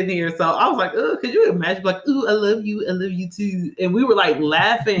just in here. So I was like, oh, could you imagine? Like, ooh, I love you too. And we were like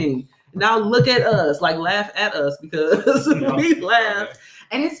laughing. Now look at us, like, laugh at us because we laughed.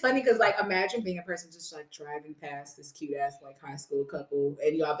 And it's funny because, like, imagine being a person just like driving past this cute ass like high school couple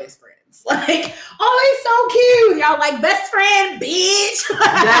and y'all best friends. Like, oh, he's so cute. Y'all like best friend, bitch.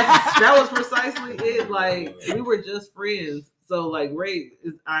 That was precisely it. Like, we were just friends. So, like, Ray,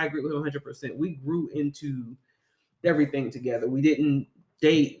 I agree with him 100%. We grew into everything together. We didn't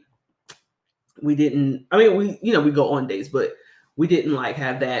date. We didn't. I mean, we go on dates, but we didn't like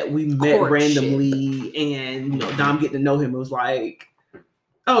have that. We met Courtship. randomly, and Dom getting to know him was like,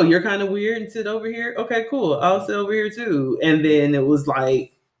 oh, you're kind of weird and sit over here. Okay, cool. I'll sit over here too. And then it was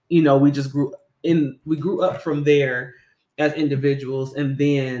like, we just grew up from there as individuals. And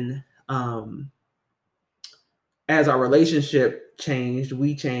then as our relationship changed,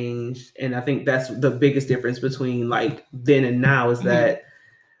 we changed. And I think that's the biggest difference between like then and now is that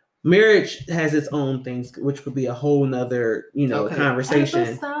marriage has its own things, which could be a whole nother,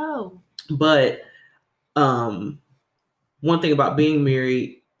 conversation. But one thing about being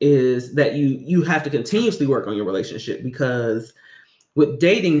married is that you have to continuously work on your relationship, because with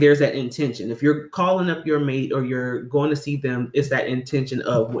dating, there's that intention. If you're calling up your mate or you're going to see them, it's that intention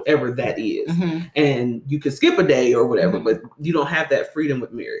of whatever that is. And you can skip a day or whatever, but you don't have that freedom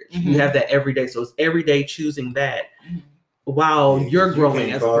with marriage. You have that every day. So it's every day choosing that while you're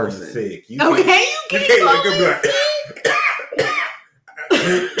growing as a person. You can't look up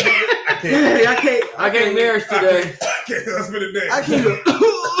I can't marriage today. I can't husband today.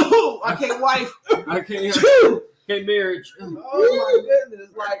 I can't wife. I can't marriage. Oh my goodness!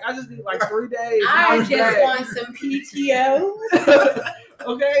 Like I just need like 3 days. I just want some PTO.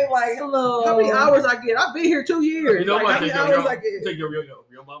 Okay, like how many hours I get? I've been here 2 years. You know like, what? How many hours I get? Take your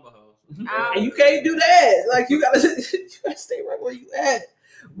mama house. And you can't do that. Like you gotta stay right where you at.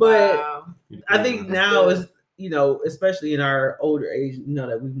 But I think now is especially in our older age,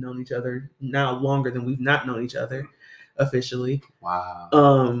 that we've known each other now longer than we've not known each other officially.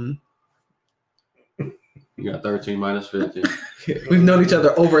 Wow. You got 13 minus 50. We've known each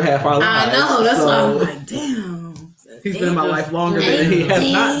other over half our lives. I know. That's why I'm like, damn. He's been in my life longer than he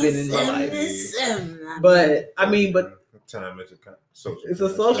has not been in my life. But I mean, time is a social. It's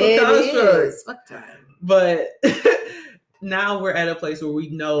a social construct. Fuck time. But now we're at a place where we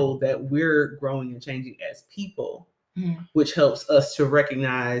know that we're growing and changing as people, which helps us to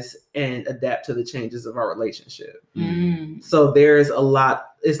recognize and adapt to the changes of our relationship. So there's a lot.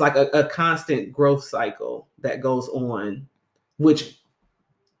 It's like a constant growth cycle that goes on, which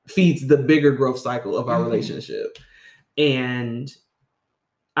feeds the bigger growth cycle of our relationship. And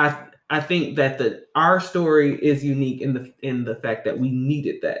I think that our story is unique in the fact that we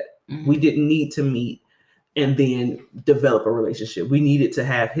needed that. We didn't need to meet and then develop a relationship. We needed to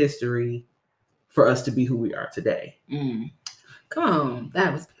have history for us to be who we are today. Come on,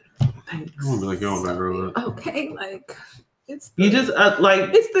 that was beautiful. Thanks. I want to be like, yo, my girl. Okay, like it's you just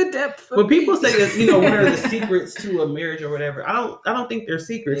it's the depth. When people say that, what are the secrets to a marriage or whatever, I don't think they're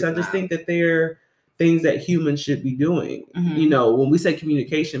secrets. I just think that they're things that humans should be doing. When we say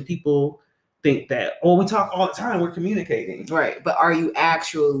communication, people think that, we talk all the time, we're communicating. Right. But are you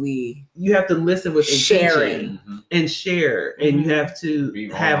actually... You have to listen with sharing and share. And you have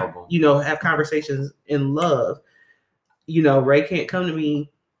to have conversations in love. Ray can't come to me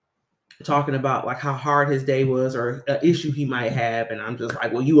talking about like how hard his day was or an issue he might have. And I'm just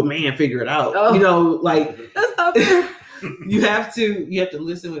like, well, you a man, figure it out. That's not fair. You have to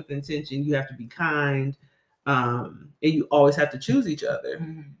listen with intention. You have to be kind. And you always have to choose each other.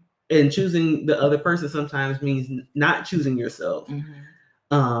 And choosing the other person sometimes means not choosing yourself.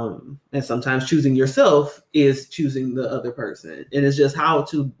 And sometimes choosing yourself is choosing the other person. And it's just how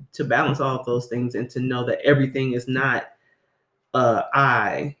to balance all of those things and to know that everything is not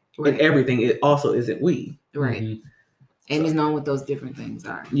I, and everything it also isn't we. Right. And just knowing what those different things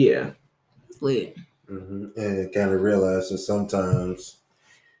are. Yeah. It's lit. And kind of realize that sometimes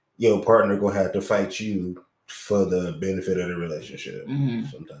your partner gonna have to fight you for the benefit of the relationship.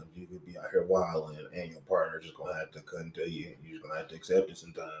 Sometimes you could be out here wilding and your partner just gonna have to cut into you. You're just gonna have to accept it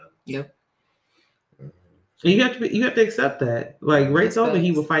sometimes. Yep. And you have to accept that. Like Ray told me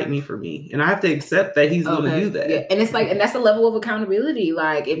he will fight me for me, and I have to accept that he's going to do that. Yeah. And it's like, and that's a level of accountability.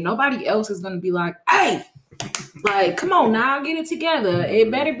 Like if nobody else is going to be like, hey, like come on now, get it together. It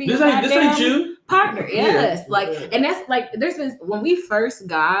better be this ain't you partner. Yes. Yeah. Like, and that's like there's been when we first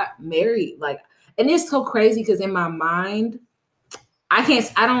got married, like, and it's so crazy because in my mind.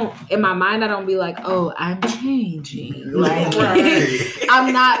 In my mind, I don't be like, oh, I'm changing. Like,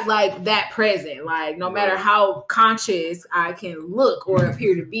 I'm not like that present. Like, no matter how conscious I can look or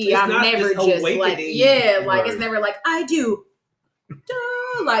appear to be, I'm never just like, it's never like, I do.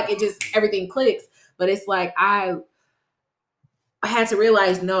 Like, it just, everything clicks. But it's like, I had to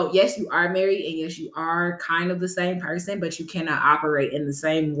realize, no, yes, you are married, and yes, you are kind of the same person, but you cannot operate in the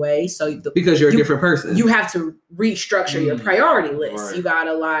same way. So because you're a different person, you have to restructure your priority list. Right. You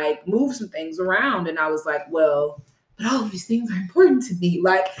gotta like move some things around. And I was like, well, but all of these things are important to me.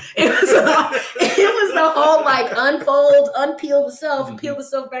 Like it was the whole like unfold, unpeel the self, peel the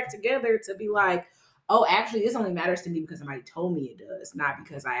self back together to be like, oh, actually, this only matters to me because somebody told me it does, not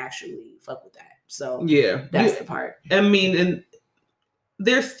because I actually fuck with that. So yeah, that's the part. I mean, and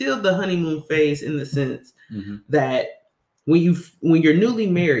there's still the honeymoon phase in the sense that when you're newly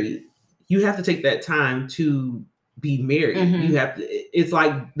married, you have to take that time to be married. You have to. It's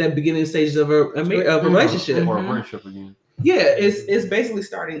like the beginning stages of a relationship or a friendship again. Yeah, it's basically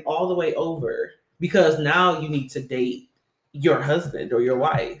starting all the way over because now you need to date your husband or your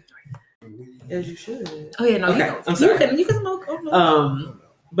wife, as you should. Oh yeah, no, okay. I'm sorry. You can smoke.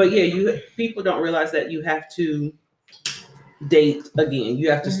 But yeah, people don't realize that you have to date again.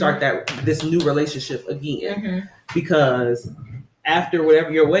 You have to start this new relationship again because after whatever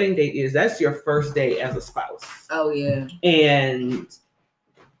your wedding date is, that's your first day as a spouse. Oh yeah. And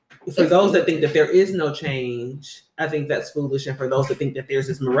for those that think that there is no change, I think that's foolish. And for those that think that there's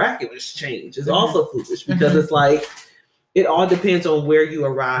this miraculous change, is also foolish because it's like it all depends on where you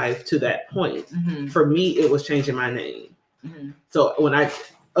arrive to that point. For me, it was changing my name. So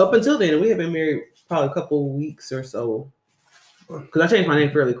up until then, we had been married probably a couple of weeks or so. Because I changed my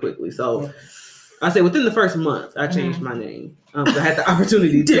name fairly quickly. So I say within the first month, I changed my name. I had the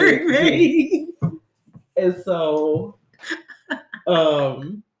opportunity to. And so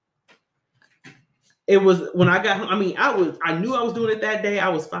it was when I got home. I mean, I knew I was doing it that day. I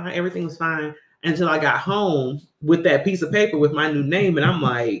was fine. Everything was fine until I got home with that piece of paper with my new name. And I'm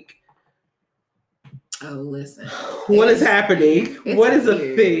like, oh, listen. What is happening? What is a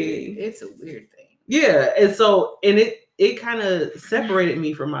thing? It's a weird thing. Yeah. And so, it kind of separated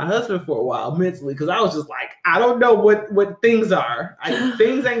me from my husband for a while mentally because I was just like, I don't know what things are.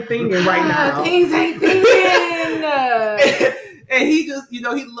 Things ain't thinking right now. Things ain't thinking. And he just, he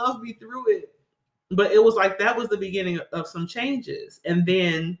loved me through it. But it was like that was the beginning of some changes. And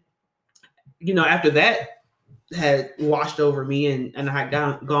then, after that had washed over me and I had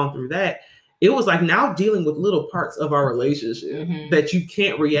gone through that, it was like now dealing with little parts of our relationship that you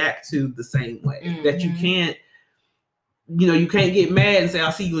can't react to the same way, that you can't. You can't get mad and say,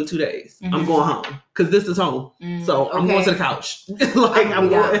 I'll see you in 2 days. I'm going home because this is home. So I'm going to the couch. I'm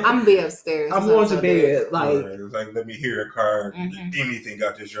going to be upstairs. I'm going to bed. It's like, let me hear a car. Anything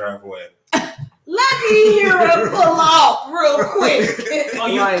got this driveway. Let me hear it pull off real quick.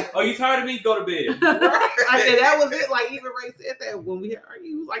 Are you tired of me? Go to bed. And that was it. Like even Ray said that when we argued,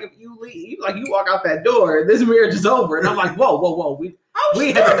 he was like, if you leave, like you walk out that door, this marriage is over. And I'm like, whoa.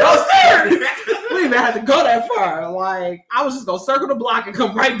 We had to go upstairs. We even had to go that far. Like I was just gonna circle the block and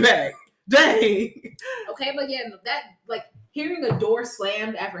come right back. Dang. Okay, but yeah, that like hearing a door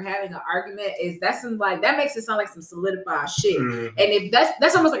slammed after having an argument that makes it sound like some solidified shit. And if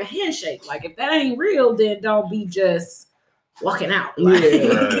that's almost like a handshake. Like if that ain't real, then don't be just walking out. Like,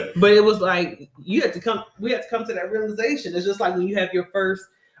 But it was like we had to come to that realization. It's just like when you have your first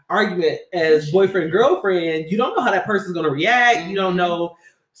argument as boyfriend and girlfriend, you don't know how that person's gonna react. You don't know.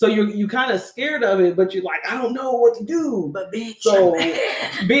 So you kind of scared of it, but you're like, I don't know what to do. But bitch, so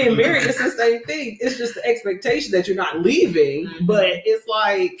being married, it's the same thing. It's just the expectation that you're not leaving. But it's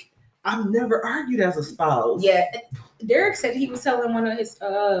like I've never argued as a spouse. Yeah, Derek said he was telling one of his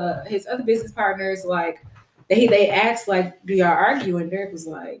other business partners like they asked like, do y'all argue? And Derek was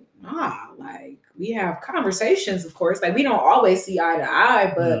like, nah, like we have conversations, of course. Like we don't always see eye to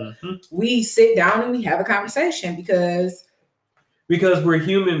eye, but we sit down and we have a conversation because we're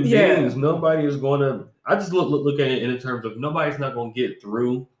human beings. Nobody is going to. I just look at it in terms of nobody's not going to get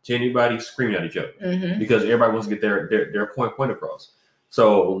through to anybody screaming at each other because everybody wants to get their point across.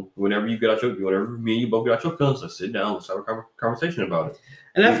 So whenever you get out whenever me and you both get out your feelings, let's sit down, let's have a conversation about it.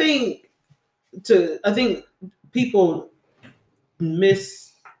 And I think people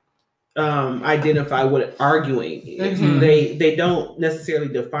identify what arguing is. They don't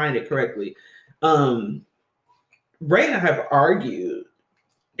necessarily define it correctly. Ray and I have argued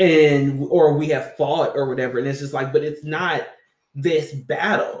or we have fought or whatever. And it's just like, but it's not this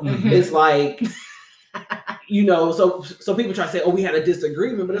battle. It's like, so people try to say, oh, we had a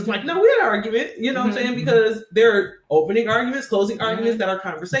disagreement, but it's like, no, we had an argument, you know what I'm saying? Because there are opening arguments, closing arguments that are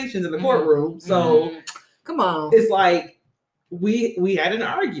conversations in the courtroom. So come on. It's like, we had an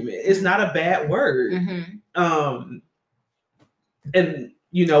argument. It's not a bad word. And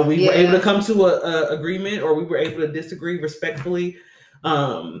we were able to come to a agreement, or we were able to disagree respectfully.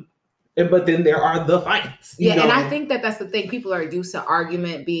 But then there are the fights. Yeah, and I think that's the thing. People are used to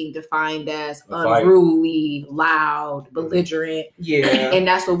argument being defined as unruly, loud, belligerent. Yeah. And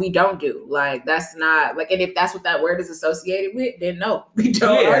that's what we don't do. Like, that's not, like, and if that's what that word is associated with, then no, we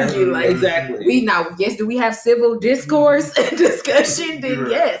don't argue. Like, exactly. We now, yes, do we have civil discourse and discussion? Then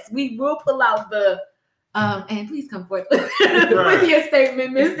yes, we will pull out the, and please come forth with your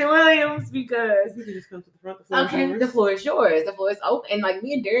statement, Mr. Williams, because you can just come to the front. The floor is yours. The floor is open. And like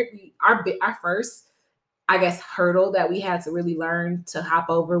me and Derek, our first, I guess, hurdle that we had to really learn to hop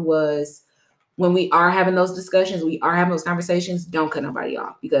over was when we are having those discussions, we are having those conversations, don't cut nobody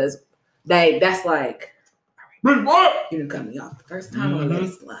off, because that's like, you didn't cut me off the first time, I'm gonna let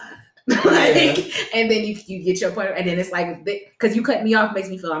it slide. And then you get your point, and then it's like, because you cut me off makes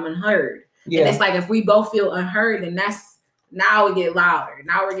me feel I'm unheard. Yeah. And it's like, if we both feel unheard, then that's, now we get louder.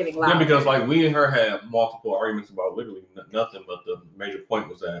 Now we're getting louder. Yeah, because like we and her had multiple arguments about literally nothing, but the major point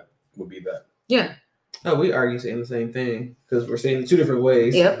would be that. Yeah. Oh, we argue saying the same thing because we're saying it 2 different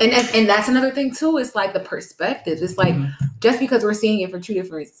ways. Yep. And that's another thing too. It's like the perspective. It's like, just because we're seeing it from 2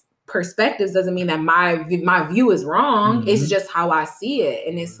 different perspectives doesn't mean that my view is wrong. It's just how I see it.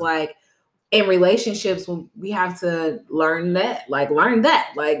 And it's like, in relationships, we have to learn that. Like,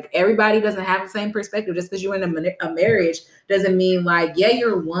 everybody doesn't have the same perspective. Just because you're in a marriage doesn't mean like, yeah,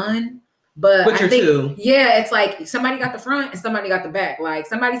 you're one, but you're two. Yeah, it's like somebody got the front and somebody got the back. Like,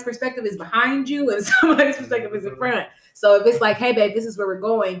 somebody's perspective is behind you and somebody's perspective is in front. So if it's like, hey, babe, this is where we're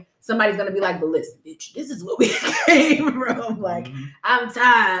going, somebody's gonna be like, but listen, bitch, this is what we came from. Like, I'm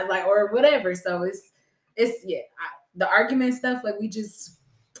tired, like, or whatever. So it's the argument stuff. Like, we just.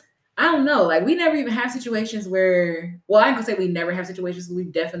 I don't know. Like, we never even have situations where, well, I can say we never have situations. We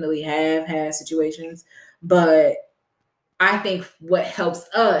definitely have had situations. But I think what helps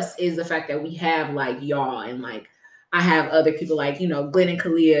us is the fact that we have, like, y'all. And, like, I have other people, like, you know, Glenn and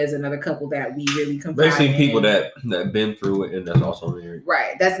Kalia is another couple that we really confide in. Basically, people that been through it and that's also married.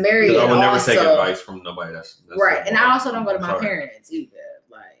 Right. That's married. I would never take advice from nobody that's right. And I also don't go to my parents either.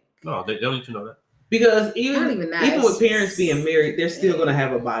 Like, no, they don't need to know that. Because even with parents being married, they're still going to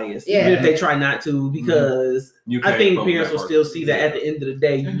have a bias, even if they try not to, because I think parents will still see that at the end of the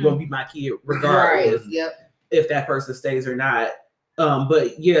day, you're going to be my kid regardless if that person stays or not.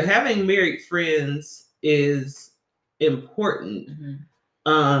 But yeah, having married friends is important.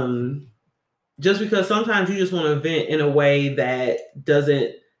 Just because sometimes you just want to vent in a way that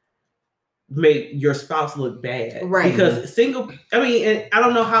doesn't make your spouse look bad, right? Because and I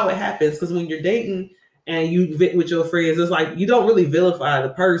don't know how it happens, because when you're dating and you vent with your friends, it's like you don't really vilify the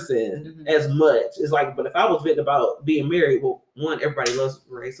person as much. It's like, but if I was venting about being married, well, one, everybody loves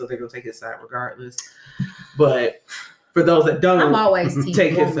Ray, so they're gonna take his side regardless. But for those that don't, I'm always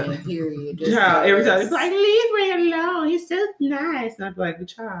take his side. Period. Child, every time it's like, leave Ray alone. He's so nice. And I'm like,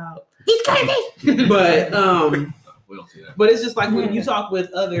 child, he's crazy. But we don't see that. But it's just like when you talk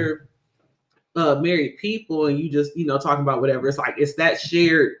with other married people and you just, you know, talking about whatever, it's like it's that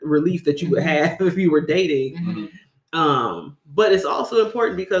shared relief that you would have if you were dating. But it's also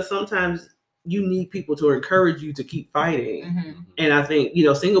important because sometimes you need people to encourage you to keep fighting. And I think, you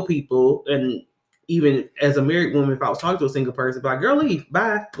know, single people, and even as a married woman, if I was talking to a single person, I'd be like, girl, leave,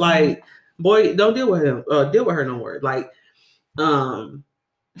 bye. Like, boy, don't deal with him, deal with her no more. Like, but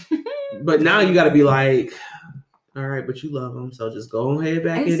now you got to be like, all right, but you love them, so just go ahead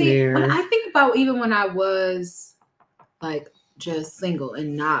back in there. When I think about even when I was like just single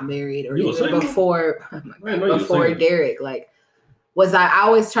and not married, or even before Derek, like, I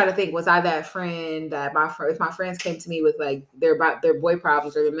always try to think, was I that friend that if my friends came to me with like their boy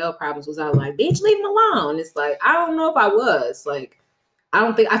problems or their male problems, was I like, bitch, leave them alone? It's like, I don't know if I was. Like,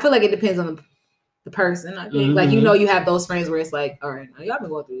 I feel like it depends on the person. I think, like, you know, you have those friends where it's like, all right, now y'all been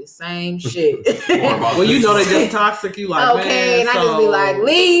going through the same shit. Well, you know, they're just toxic. You like, okay, man, and I just be like,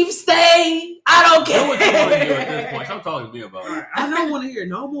 leave, stay. I don't care. I want to at this point. I'm talking to me about it. I don't want to hear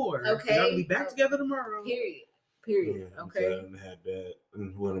no more. Okay, y'all be back together tomorrow. Period. Yeah, okay. I had that.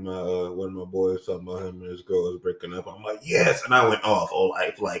 And one of my boys talking about him and his girl was breaking up. I'm like, yes, and I went off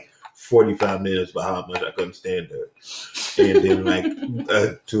like 45 minutes about how much I couldn't stand her. And then like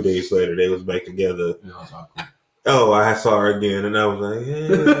 2 days later, they was back together. Oh, I saw her again, and I was like,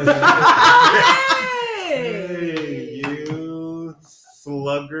 hey, you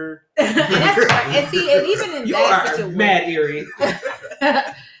slugger. And even in that situation, mad eerie.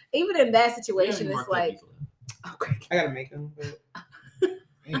 Even in that situation, it's like, okay, I gotta make them.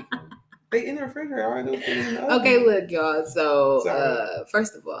 They in the refrigerator. Okay, look, y'all. So,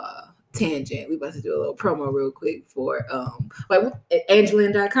 first of all, tangent. We about to do a little promo real quick for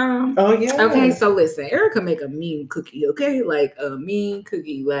Angelin.com. Oh yeah. Okay, so listen, Erica make a mean cookie, okay? Like a mean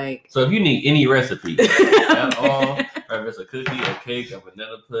cookie, like. So if you need any recipe at all, whether it's a cookie, a cake, a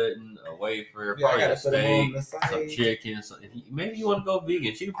vanilla pudding, a wafer, probably a steak, some chicken, maybe you want to go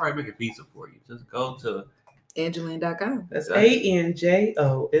vegan, she can probably make a pizza for you. Just go to Angelin.com. That's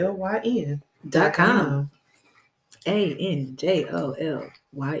ANJOLYN.com. ANJOLYN.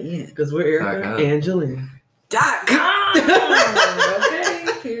 Because we're Erica Angelin.com. Okay,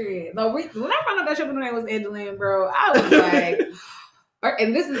 period. No, when I found out that your name was Angelin, bro, I was like,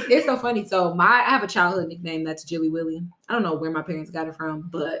 and it's so funny. So I have a childhood nickname that's Jilly Willy. I don't know where my parents got it from,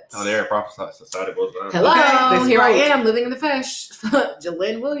 but they're a prophesied society goes down. hello, okay, here I am living in the flesh.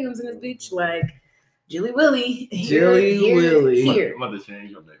 Jalen Williams in this bitch, like Jilly Willy. Jilly Willy. Here. I'm about to change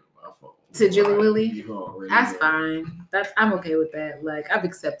your name on my phone. To Jilly Willy. That's fine. I'm okay with that. Like I've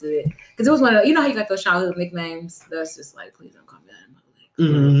accepted it because it was one of how you got those childhood nicknames. That's just like, please don't call me that.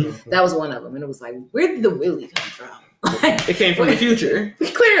 That was one of them, and it was like, where did the Willy come from? Like, it came from the future,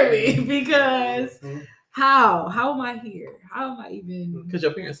 clearly, because how am I here? How am I even? Because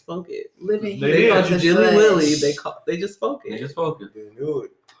your parents spoke it. Living They here. They called you Jilly Willy. They just spoke it. They just spoke it. They knew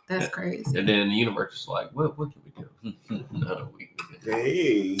it. That's crazy. And then the universe is like, what can we do? None of we can do.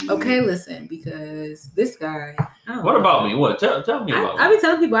 Hey. Okay, listen, because this guy. What about me? What? Tell me about me. I be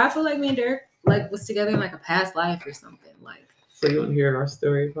telling people I feel like me and Derek was together in like a past life or something. Like. So you want to hear our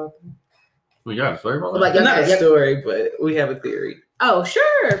story about them? We got a story about that? Like, Not a story, but we have a theory. Oh,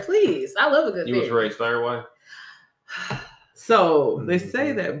 sure, please. I love a good You was raised third way? So they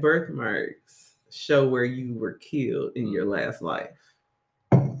say that birthmarks show where you were killed in your last life.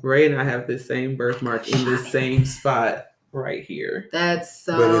 Ray and I have the same birthmark in the same spot right here. That's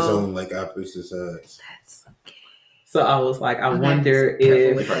so. But it's on like opposite sides. That's okay. So I was like, I wonder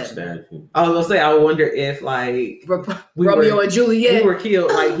if like Romeo and Juliet. we were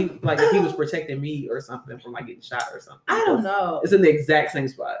killed, like if he was protecting me or something from like getting shot or something. I don't know. It's in the exact same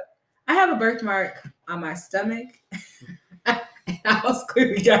spot. I have a birthmark on my stomach. And I was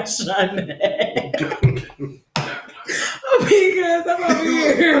clearly got shot in the head. Because I'm over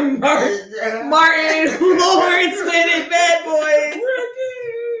here, Martin Lawrence winning Bad Boys.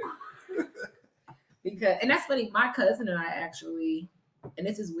 Because, and that's funny, my cousin and I actually, and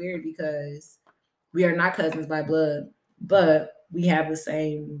this is weird because we are not cousins by blood, but we have the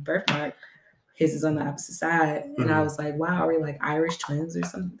same birthmark. His is on the opposite side. Mm-hmm. And I was like, wow, are we like Irish twins or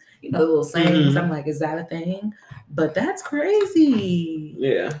something? Little sayings. Mm-hmm. I'm like, is that a thing? But that's crazy.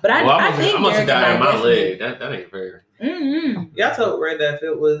 Yeah. But I think I must have died on my leg. That ain't fair. Mm-hmm. Yeah, I told Ray that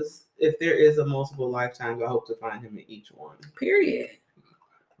if there is a multiple lifetimes, I hope to find him in each one. Period.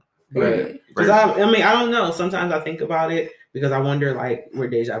 Because I don't know. Sometimes I think about it because I wonder like where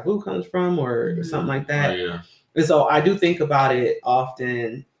deja vu comes from or something like that. Oh, yeah. And so I do think about it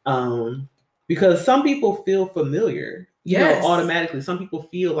often because some people feel familiar, you know, automatically. Some people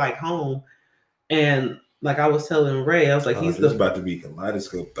feel like home. And like I was telling Ray, I was like, he's about to be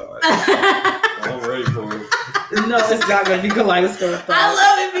kaleidoscope thought. I'm ready for it. No, it's not going to be kaleidoscope thought. I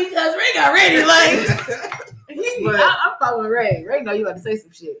love it because Ray got ready. Like, I'm following Ray. Ray know you about to say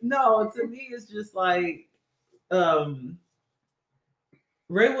some shit. No, to me, it's just like, Ray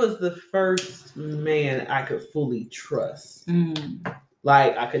was the first man I could fully trust. Mm.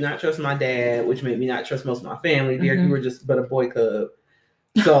 Like, I could not trust my dad, which made me not trust most of my family. Derek, you were just but a boy cub.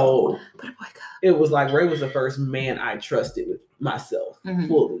 So it was like Ray was the first man I trusted with myself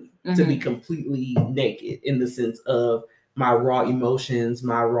fully to be completely naked in the sense of my raw emotions,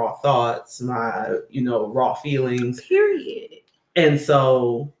 my raw thoughts, my, raw feelings. Period. And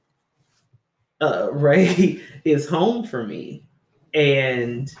so Ray is home for me.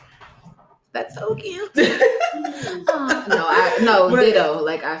 And that's so cute. Ditto.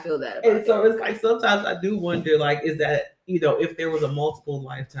 Like I feel that. And so it's like sometimes I do wonder, like, is that if there was a multiple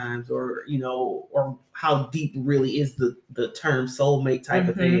lifetimes, or or how deep really is the term soulmate type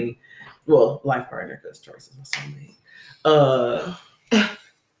of thing? Well, life partner, because Choice is my soulmate. Because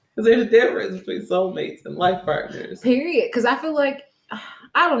there's a difference between soulmates and life partners. Period. Because I feel like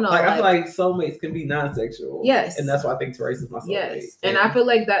I don't know. Like I feel like soulmates can be non-sexual. Yes. And that's why I think Teresa is my soulmate. Yes. And I feel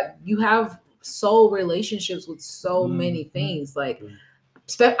like that you have soul relationships with so many things. Like,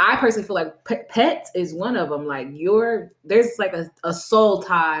 I personally feel like pets is one of them. Like there's like a soul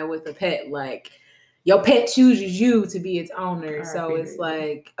tie with a pet. Like your pet chooses you to be its owner. So it's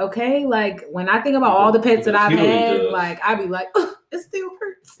like, okay, like when I think about all the pets that I've had, like I'd be like, oh, it still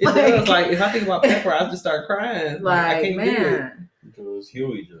hurts. It does. Like if I think about Pepper, I just start crying. Like I can't do it. Because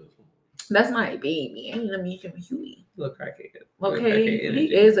Huey does. That's my baby. Ain't let me him Huey. Look crackhead. Okay,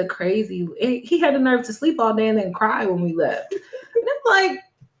 he is a crazy. He had the nerve to sleep all day and then cry when we left. And I'm like,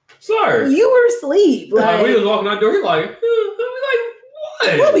 sorry, you were asleep. Like we was walking out the door. He's like,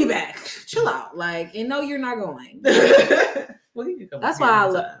 what? We'll be back. Chill out. Like, and no, you're not going. Well, he can come. That's why I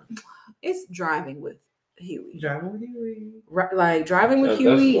love. It's driving with Huey. Driving with Huey. Like driving with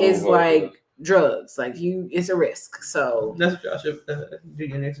Huey is like drugs. Like it's a risk. So that's what y'all should do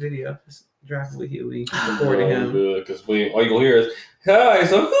your next video. Just driving with Huey. Recording him. Because all you gonna hear is hi.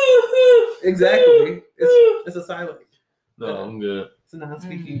 So exactly. It's a silent. No, I'm good. It's a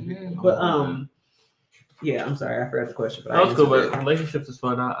non-speaking video. But yeah, I'm sorry, I forgot the question. But that was cool. But relationships is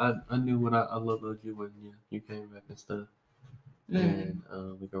fun. I knew what I loved you when you came back and stuff. And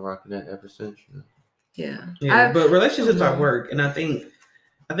we've been rocking that ever since. Yeah. But relationships are work, and I think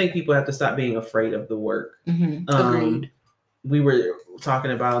people have to stop being afraid of the work. Agreed. We were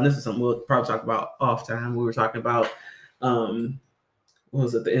talking about, and this is something we'll probably talk about off time. We were talking about what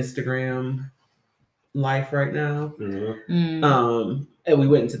was it, the Instagram life right now? And we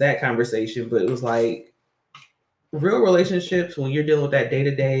went into that conversation, but it was like real relationships when you're dealing with that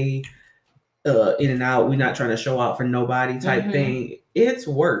day-to-day in and out, we're not trying to show out for nobody type thing. It's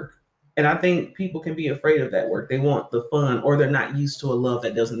work. And I think people can be afraid of that work. They want the fun, or they're not used to a love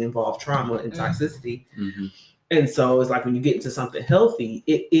that doesn't involve trauma and toxicity. And so it's like when you get into something healthy,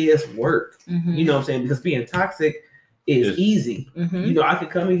 it is work. You know what I'm saying? Because being toxic is easy. You know, I could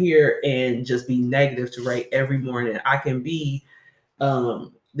come in here and just be negative to Ray every morning. I can be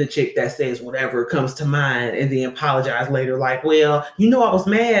the chick that says whatever comes to mind and then apologize later, like, well, you know, I was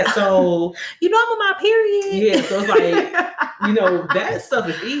mad, so you know, I'm on my period. Yeah, so it's like, you know, that stuff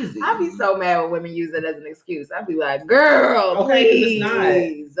is easy. I'd be so mad when women use it as an excuse. I'd be like, girl, okay,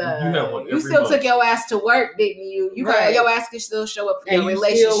 please. You still took your ass to work, didn't you? You got your ass could still show up for your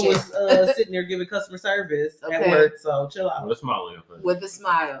relationship. Still was sitting there giving customer service at work, so chill out. With a smile on your face. With a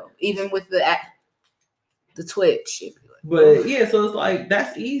smile, even with the twitch. But yeah, so it's like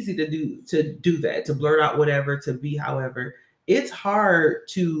that's easy to do that, to blurt out whatever, to be however. It's hard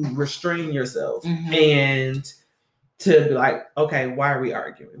to restrain yourself and to be like, okay, why are we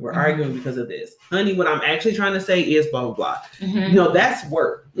arguing? We're arguing because of this. Honey, what I'm actually trying to say is blah, blah, blah. You know, that's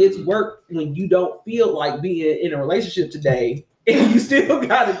work. It's work when you don't feel like being in a relationship today and you still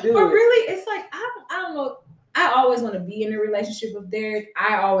got to do it. But really, it's like, I don't know. I always want to be in a relationship with Derek.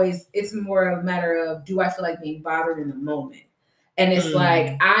 It's more a matter of, do I feel like being bothered in the moment? And it's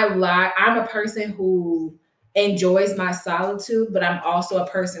like, I'm a person who enjoys my solitude, but I'm also a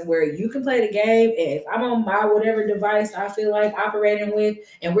person where you can play the game. And if I'm on my whatever device I feel like operating with,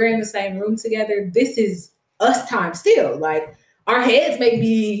 and we're in the same room together, this is us time still. Like, our heads may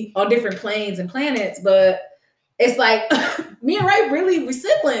be on different planes and planets, but it's like, me and Ray really were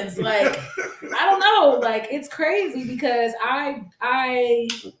siblings. Like, I don't know. Like, it's crazy because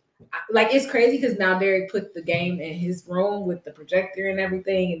it's crazy because now Derek put the game in his room with the projector and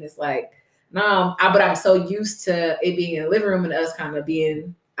everything. And it's like, no, but I'm so used to it being in the living room and us kind of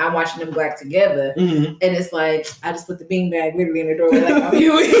being, I'm watching them black together. And it's like, I just put the beanbag literally in the doorway like I'm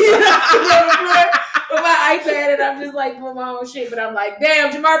Huey. With my iPad, and I'm just like doing my own shit. But I'm like,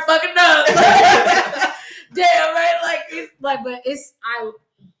 damn, Jamar fucking up. Damn, right? Like, it's like, but it's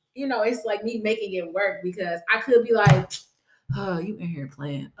like me making it work because I could be like, oh, you in here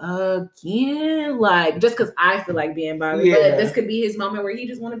playing again? Like, just because I feel like being bothered. Yeah. But this could be his moment where he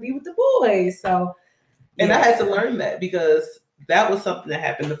just want to be with the boys. So, and I had to learn that because that was something that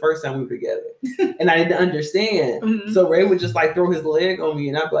happened the first time we were together. And I didn't understand. So Ray would just like throw his leg on me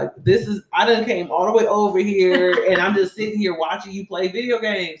and I'd be like, I done came all the way over here and I'm just sitting here watching you play video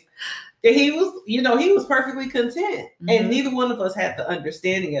games. And he was perfectly content. And neither one of us had the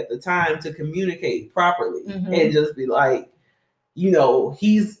understanding at the time to communicate properly and just be like, you know,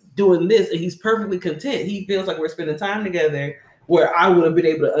 he's doing this and he's perfectly content. He feels like we're spending time together where I would have been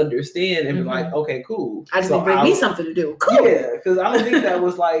able to understand and be like, okay, cool. I just bring me something to do. Cool. Yeah, because I don't think that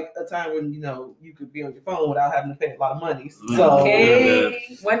was like a time when, you know, you could be on your phone without having to pay a lot of money. So,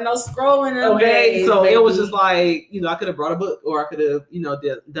 wasn't no scrolling. So it was just like, you know, I could have brought a book or I could have, you know,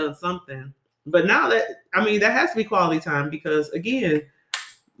 done something. But now that has to be quality time because, again,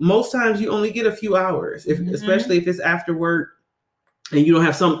 most times you only get a few hours, especially if it's after work. And you don't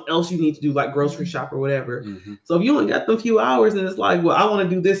have something else you need to do, like grocery shop or whatever. So if you only got them few hours and it's like, well, I want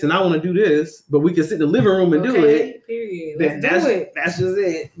to do this and I want to do this, but we can sit in the living room and do it. Period. Then that's just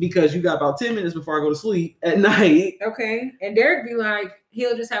it. Because you got about 10 minutes before I go to sleep at night. Okay. And Derek be like,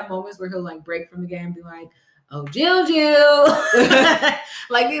 he'll just have moments where he'll like break from the game and be like, oh, Jill.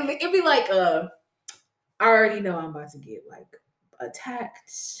 Like it'd be like, I already know I'm about to get like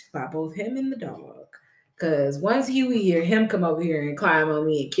attacked by both him and the dog. Because once Huey hear him come over here and climb on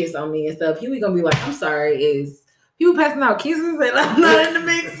me and kiss on me and stuff, Huey gonna be like, I'm sorry, is Huey passing out kisses and I'm not in the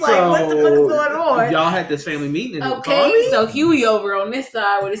mix? Like, what the fuck is going on? Y'all had this family meeting. Okay, so Huey over on this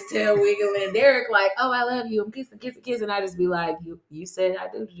side with his tail wiggling. Derek like, oh, I love you. I'm kissing. And I just be like, you said I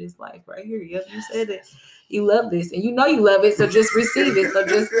do to this life right here. Yep, you said it. You love this. And you know you love it, so just receive it. So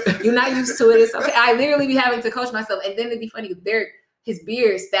just, you're not used to it. It's okay. I literally be having to coach myself. And then it'd be funny because Derek, his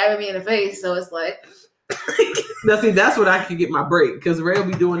beard stabbing me in the face. So it's like... Now, see, that's when I can get my break because Ray will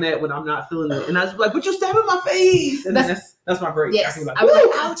be doing that when I'm not feeling it, and I just be like, "But you stabbing my face," and that's my break. Yes, I be like,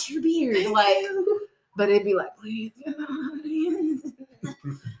 "Ouch, your beard!" Like, but it'd be like, "Please."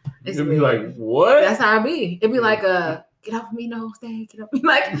 It'd be like, "What?" That's how I be. It'd be like, "Get off of me, no, stay, get off of me."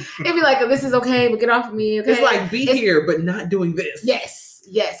 Like, it'd be like, "This is okay, but get off of me." Okay? It's like here, but not doing this.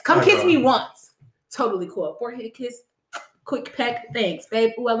 Yes. Come kiss me once. Totally cool. Forehead kiss, quick peck. Thanks,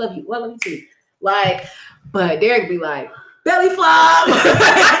 babe. Ooh, I love you. Ooh, I love you too. Like, but Derek be like, belly flop.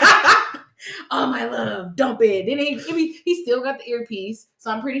 Oh my love, dump it. Then he still got the earpiece, so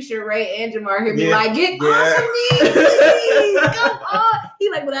I'm pretty sure Ray and Jamar he'll be like, get off of me, please, come on.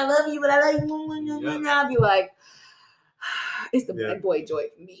 He like, but I love you. I'll be like, it's the black boy joy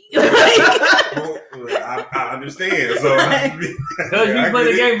for me. I understand. So you play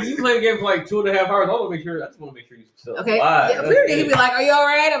the game for like 2.5 hours. I want to make sure. I just want to make sure you still okay. alive. Yeah, period. He'd be like, "Are you all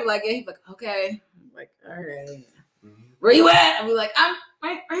right?" I'm like, "Yeah." He'd be like, "Okay." I'm like, "All right." Where you at? I'd be like, "I'm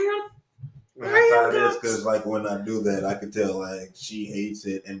right here." That's because like when I do that, I can tell like she hates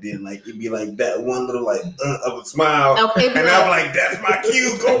it, and then like it'd be like that one little like of a smile, and I'm like, "That's my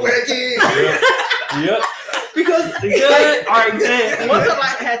cue. Go back in." Yep. Because all right, then one time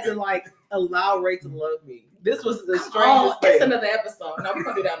I had to like allow Ray to love me. This was the strangest thing. It's another episode. No, we're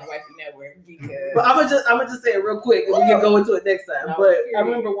gonna do that on the Wifey Network because. But I'm gonna just say it real quick, and we can go into it next time. No, but I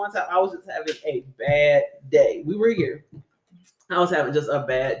remember one time I was just having a bad day. We were here. I was having just a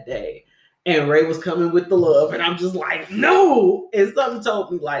bad day, and Ray was coming with the love, and I'm just like, no. And something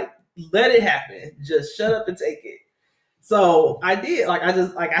told me like, let it happen. Just shut up and take it. So I did. Like I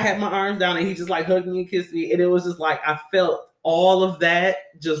had my arms down, and he just like hugged me and kissed me, and it was just like I felt all of that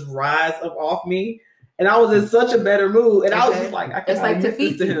just rise up off me. And I was in such a better mood. And I was just like, I can like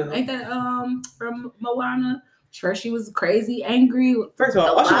Tafiti to him. Ain't that from Moana? First she was crazy, angry. First of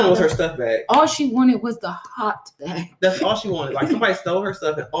all she wanted was her stuff back. All she wanted was the hot back. That's all she wanted. Like somebody stole her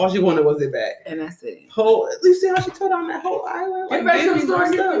stuff and all she wanted was it back. And that's it. You see how she tore down that whole island? Like,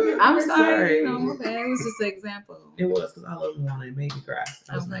 I'm sorry. No, my bad. It was just an example. It was because I love Moana. It made me cry.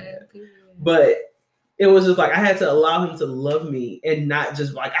 I was mad. But it was just like I had to allow him to love me and not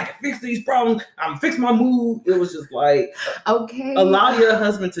just like I can fix these problems. I'm fix my mood. It was just like okay. Allow your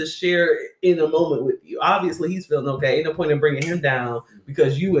husband to share in a moment with you. Obviously, he's feeling okay. Ain't no point in bringing him down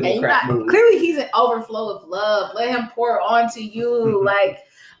because you in a crap mood. Clearly, he's an overflow of love. Let him pour onto you. Like,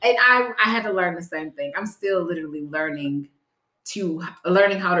 and I had to learn the same thing. I'm still literally learning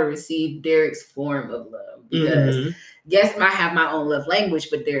how to receive Derek's form of love because. Yes, I have my own love language,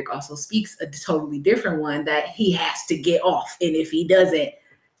 but Derek also speaks a totally different one that he has to get off. And if he doesn't,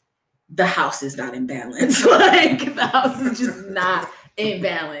 the house is not in balance. Like the house is just not in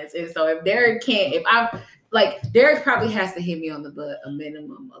balance. And so if Derek Derek probably has to hit me on the butt a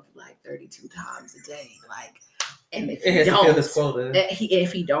minimum of like 32 times a day. Like, and if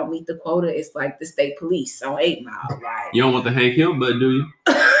he don't meet the quota, it's like the state police on 8 Mile. Like, you don't want to hang him, but do you?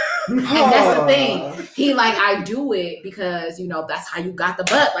 And that's the thing. He like, I do it because, that's how you got the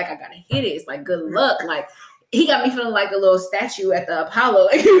butt. Like, I gotta hit it. It's like, good luck. Like, he got me feeling like a little statue at the Apollo.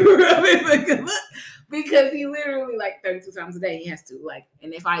 Like, good luck. Because he literally, like, 32 times a day, he has to, like,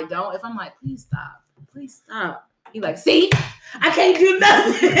 and if I'm like, please stop. He like, see, I can't do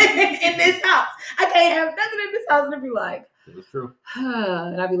nothing in this house. I can't have nothing in this house. And I'd be like, it's true.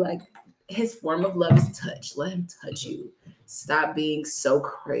 And I'd be like, his form of love is touch. Let him touch you. Stop being so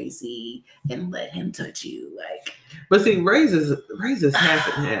crazy and let him touch you. Like, but see, Ray's is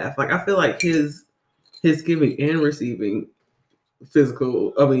half and half. Like, I feel like his giving and receiving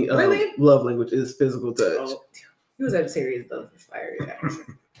physical. Really? Love language is physical touch. Oh, he was at a serious though. Fire.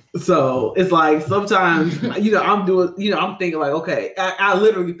 So it's like sometimes I'm thinking like, okay, I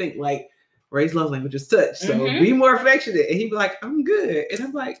literally think like Ray's love language is touch. So be more affectionate, and he'd be like, I'm good, and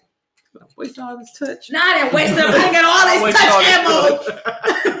I'm like. Waste all this touch. No, I didn't waste up. I got all this touch ammo.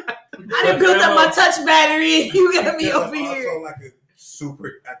 I didn't build up my touch battery. You got me over here. I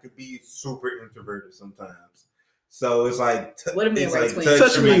could be super introverted sometimes. So it's like,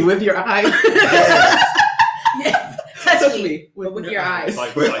 touch me with your eyes. Yes. Touch me with your eyes.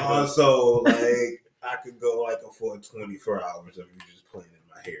 But also, like, I could go like a full 24 hours of you just playing in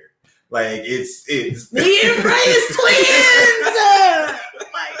my hair. Like it's Me and Ray is twins. Oh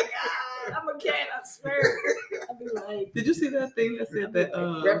my God, I'm a cat. I swear. I'll be like, did you see that thing that said that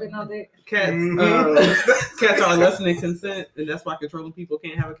rubbing on it? Cats are less than consent, and that's why controlling people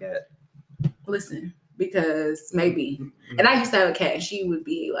can't have a cat? Listen, because maybe, and I used to have a cat, and she would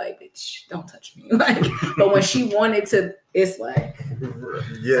be like, "Bitch, don't touch me." Like, but when she wanted to, it's like,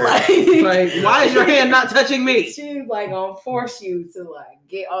 like, why is your hand not touching me? She's like gonna force you to like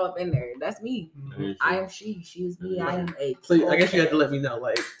get all up in there. That's me. I am she. She is me. I am a. So I guess you have to let me know,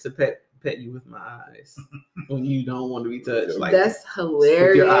 like, to pet you with my eyes when you don't want to be touched. Like, that's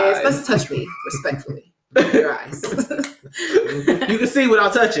hilarious. Let's touch me respectfully. With your eyes. You can see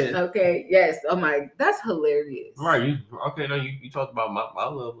without touching. Okay. Yes. Oh my. That's hilarious. Right. Now you talked about my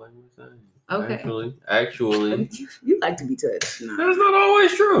love language thing. Okay. Actually, you like to be touched. No. That's not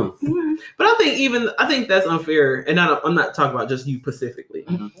always true. Mm-hmm. But I think that's unfair, and I'm not talking about just you specifically.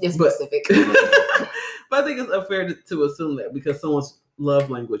 Mm-hmm. Yes, specific. But I think it's unfair to assume that because someone's love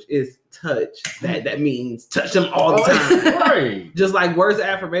language is touch, that means touch them all the time. Right. Just like words of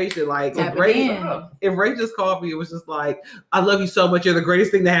affirmation. Like if Ray just called me, it was just like, I love you so much. You're the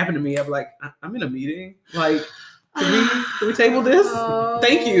greatest thing that happened to me. I'm like, I'm in a meeting. Like, can we table this?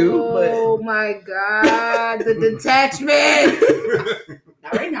 Thank you. But oh my God, the detachment.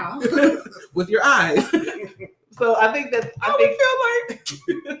 Not right now. With your eyes. So I think that feel like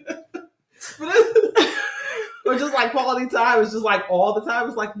or just like quality time. It's just like all the time.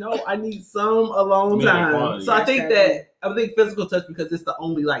 It's like, no, I need some alone time. So I think physical touch, because it's the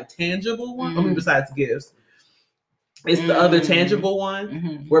only like tangible one. I mean, besides gifts. It's the other tangible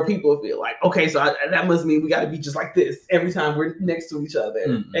one where people feel like, okay, so that must mean we got to be just like this every time we're next to each other.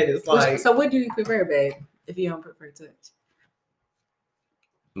 And it's like, so what do you prefer, babe? If you don't prefer touch,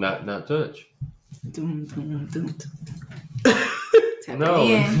 not touch. No,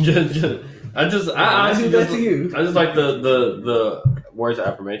 I do that to you. I just like the words of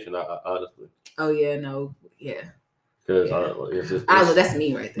affirmation. Honestly. Oh yeah, no, yeah. Because that's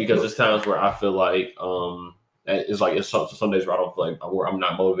me right there. Because there's times where I feel like it's some days where I don't feel like where I'm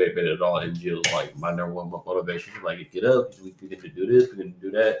not motivated at all, and Jill's like my number one motivation. She's like, get up, we get to do this, we get to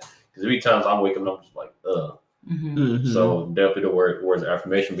do that. Because every time I'm waking up, I'm just like, So definitely the words of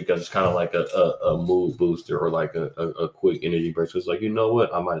affirmation, because it's kind of like a mood booster or like a quick energy burst. It's like, you know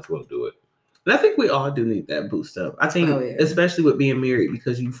what, I might as well do it. And I think we all do need that boost up. I think, especially with being married,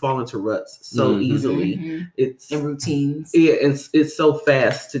 because you fall into ruts so easily. It's and routines. Yeah, and it's so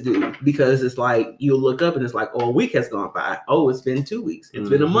fast to do, because it's like you'll look up and it's like, oh, a week has gone by. Oh, it's been 2 weeks. It's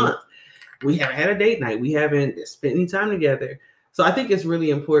been a month. We haven't had a date night. We haven't spent any time together. So I think it's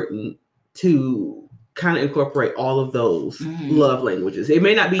really important to kind of incorporate all of those love languages. It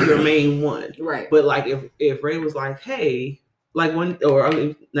may not be your main one, right? But like if Ray was like, hey. Like I'm not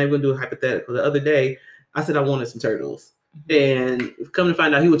even gonna do a hypothetical. The other day, I said I wanted some turtles, and come to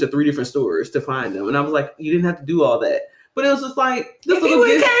find out, he went to 3 different stores to find them. And I was like, you didn't have to do all that, but it was just like if you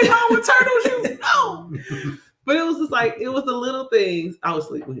came home with turtles, you know. But it was just like it was the little things. I was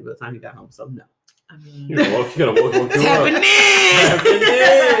asleep when by the time he got home, so no. I mean, you gotta walk tapping in.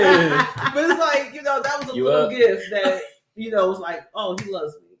 But it's like, that was a little gift that was like, oh, he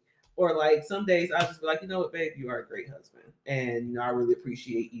loves me. Or like some days I'll just be like, you know what, babe, you are a great husband, and I really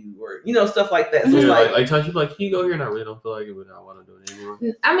appreciate you, or stuff like that. So it's like times you're like, can you go here? And I really don't feel like it, but I want to do it anymore.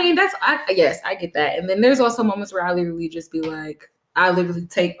 I mean, yes, I get that. And then there's also moments where I literally just be like, I literally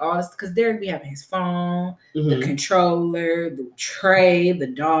take all this, because Derek be having his phone, the controller, the tray, the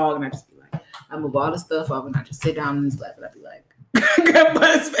dog, and I just be like, I move all the stuff up and I just sit down in his lap and I be like, grab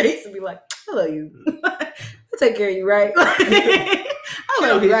by his face and be like, I love you. I'll take care of you, right? I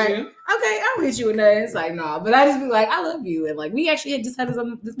love you, right? Okay, I'll hit you with that. It's like, no, but I just be like, I love you. And like, we actually had just had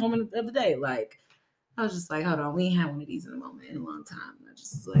this moment the other day. Like, I was just like, hold on, we ain't had one of these in a long time. I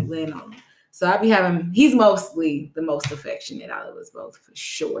just was like laying on him. So I be having, he's mostly the most affectionate out of us both, for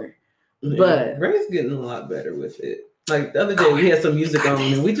sure. Yeah, but Ray's getting a lot better with it. Like the other day, we had some music on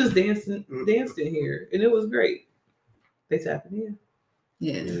and we just danced in here, and it was great. They tapping in.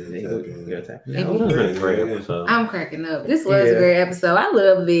 Yeah. Great episode. I'm cracking up. This was a great episode. I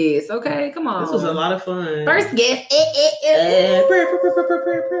love this. Okay, come on. This was a lot of fun. First guest.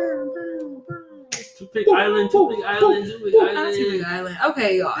 Two Big Island.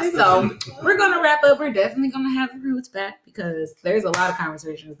 Okay, y'all. So we're gonna wrap up. We're definitely gonna have the Pruitts back, because there's a lot of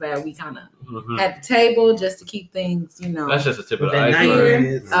conversations that we kind of at the table just to keep things, That's just a tip of the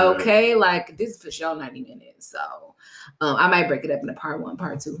iceberg. Okay, like this is for sure 90 minutes. So I might break it up into part 1,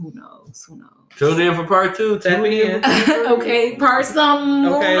 part 2. Who knows? Tune in for part 2. Tune in. Okay, part something.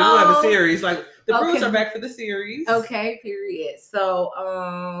 Okay, we'll have a series. Like The Pruitts are back for the series. Okay, period.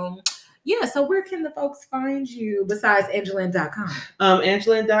 So, yeah, so where can the folks find you besides Angelin.com?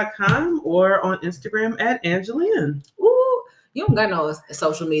 Angelin.com or on Instagram at Angelin. Ooh, you don't got no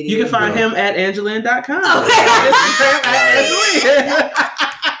social media. You can find him at Angelin.com. Okay. Instagram at Angelin.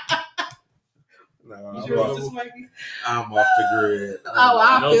 I'm off the grid. Oh,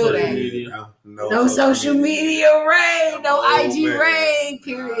 I feel that. Media. No social media rain, no IG rain,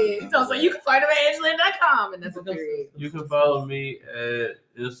 period. So you can find him at Angelin.com, and that's a period. You can follow me at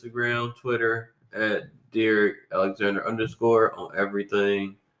Instagram, Twitter at Derek Alexander _ on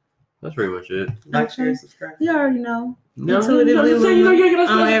everything. That's pretty much it. Like, share, subscribe. You already know. No, Intuitively on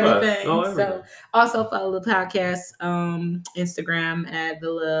on everything. So also follow the podcast Instagram at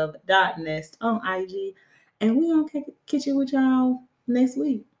thelove.nest on IG. And we're gonna catch you with y'all next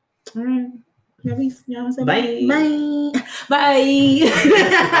week. All right. Y'all say bye. Bye. Bye. Bye.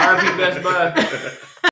 RP Best Buy.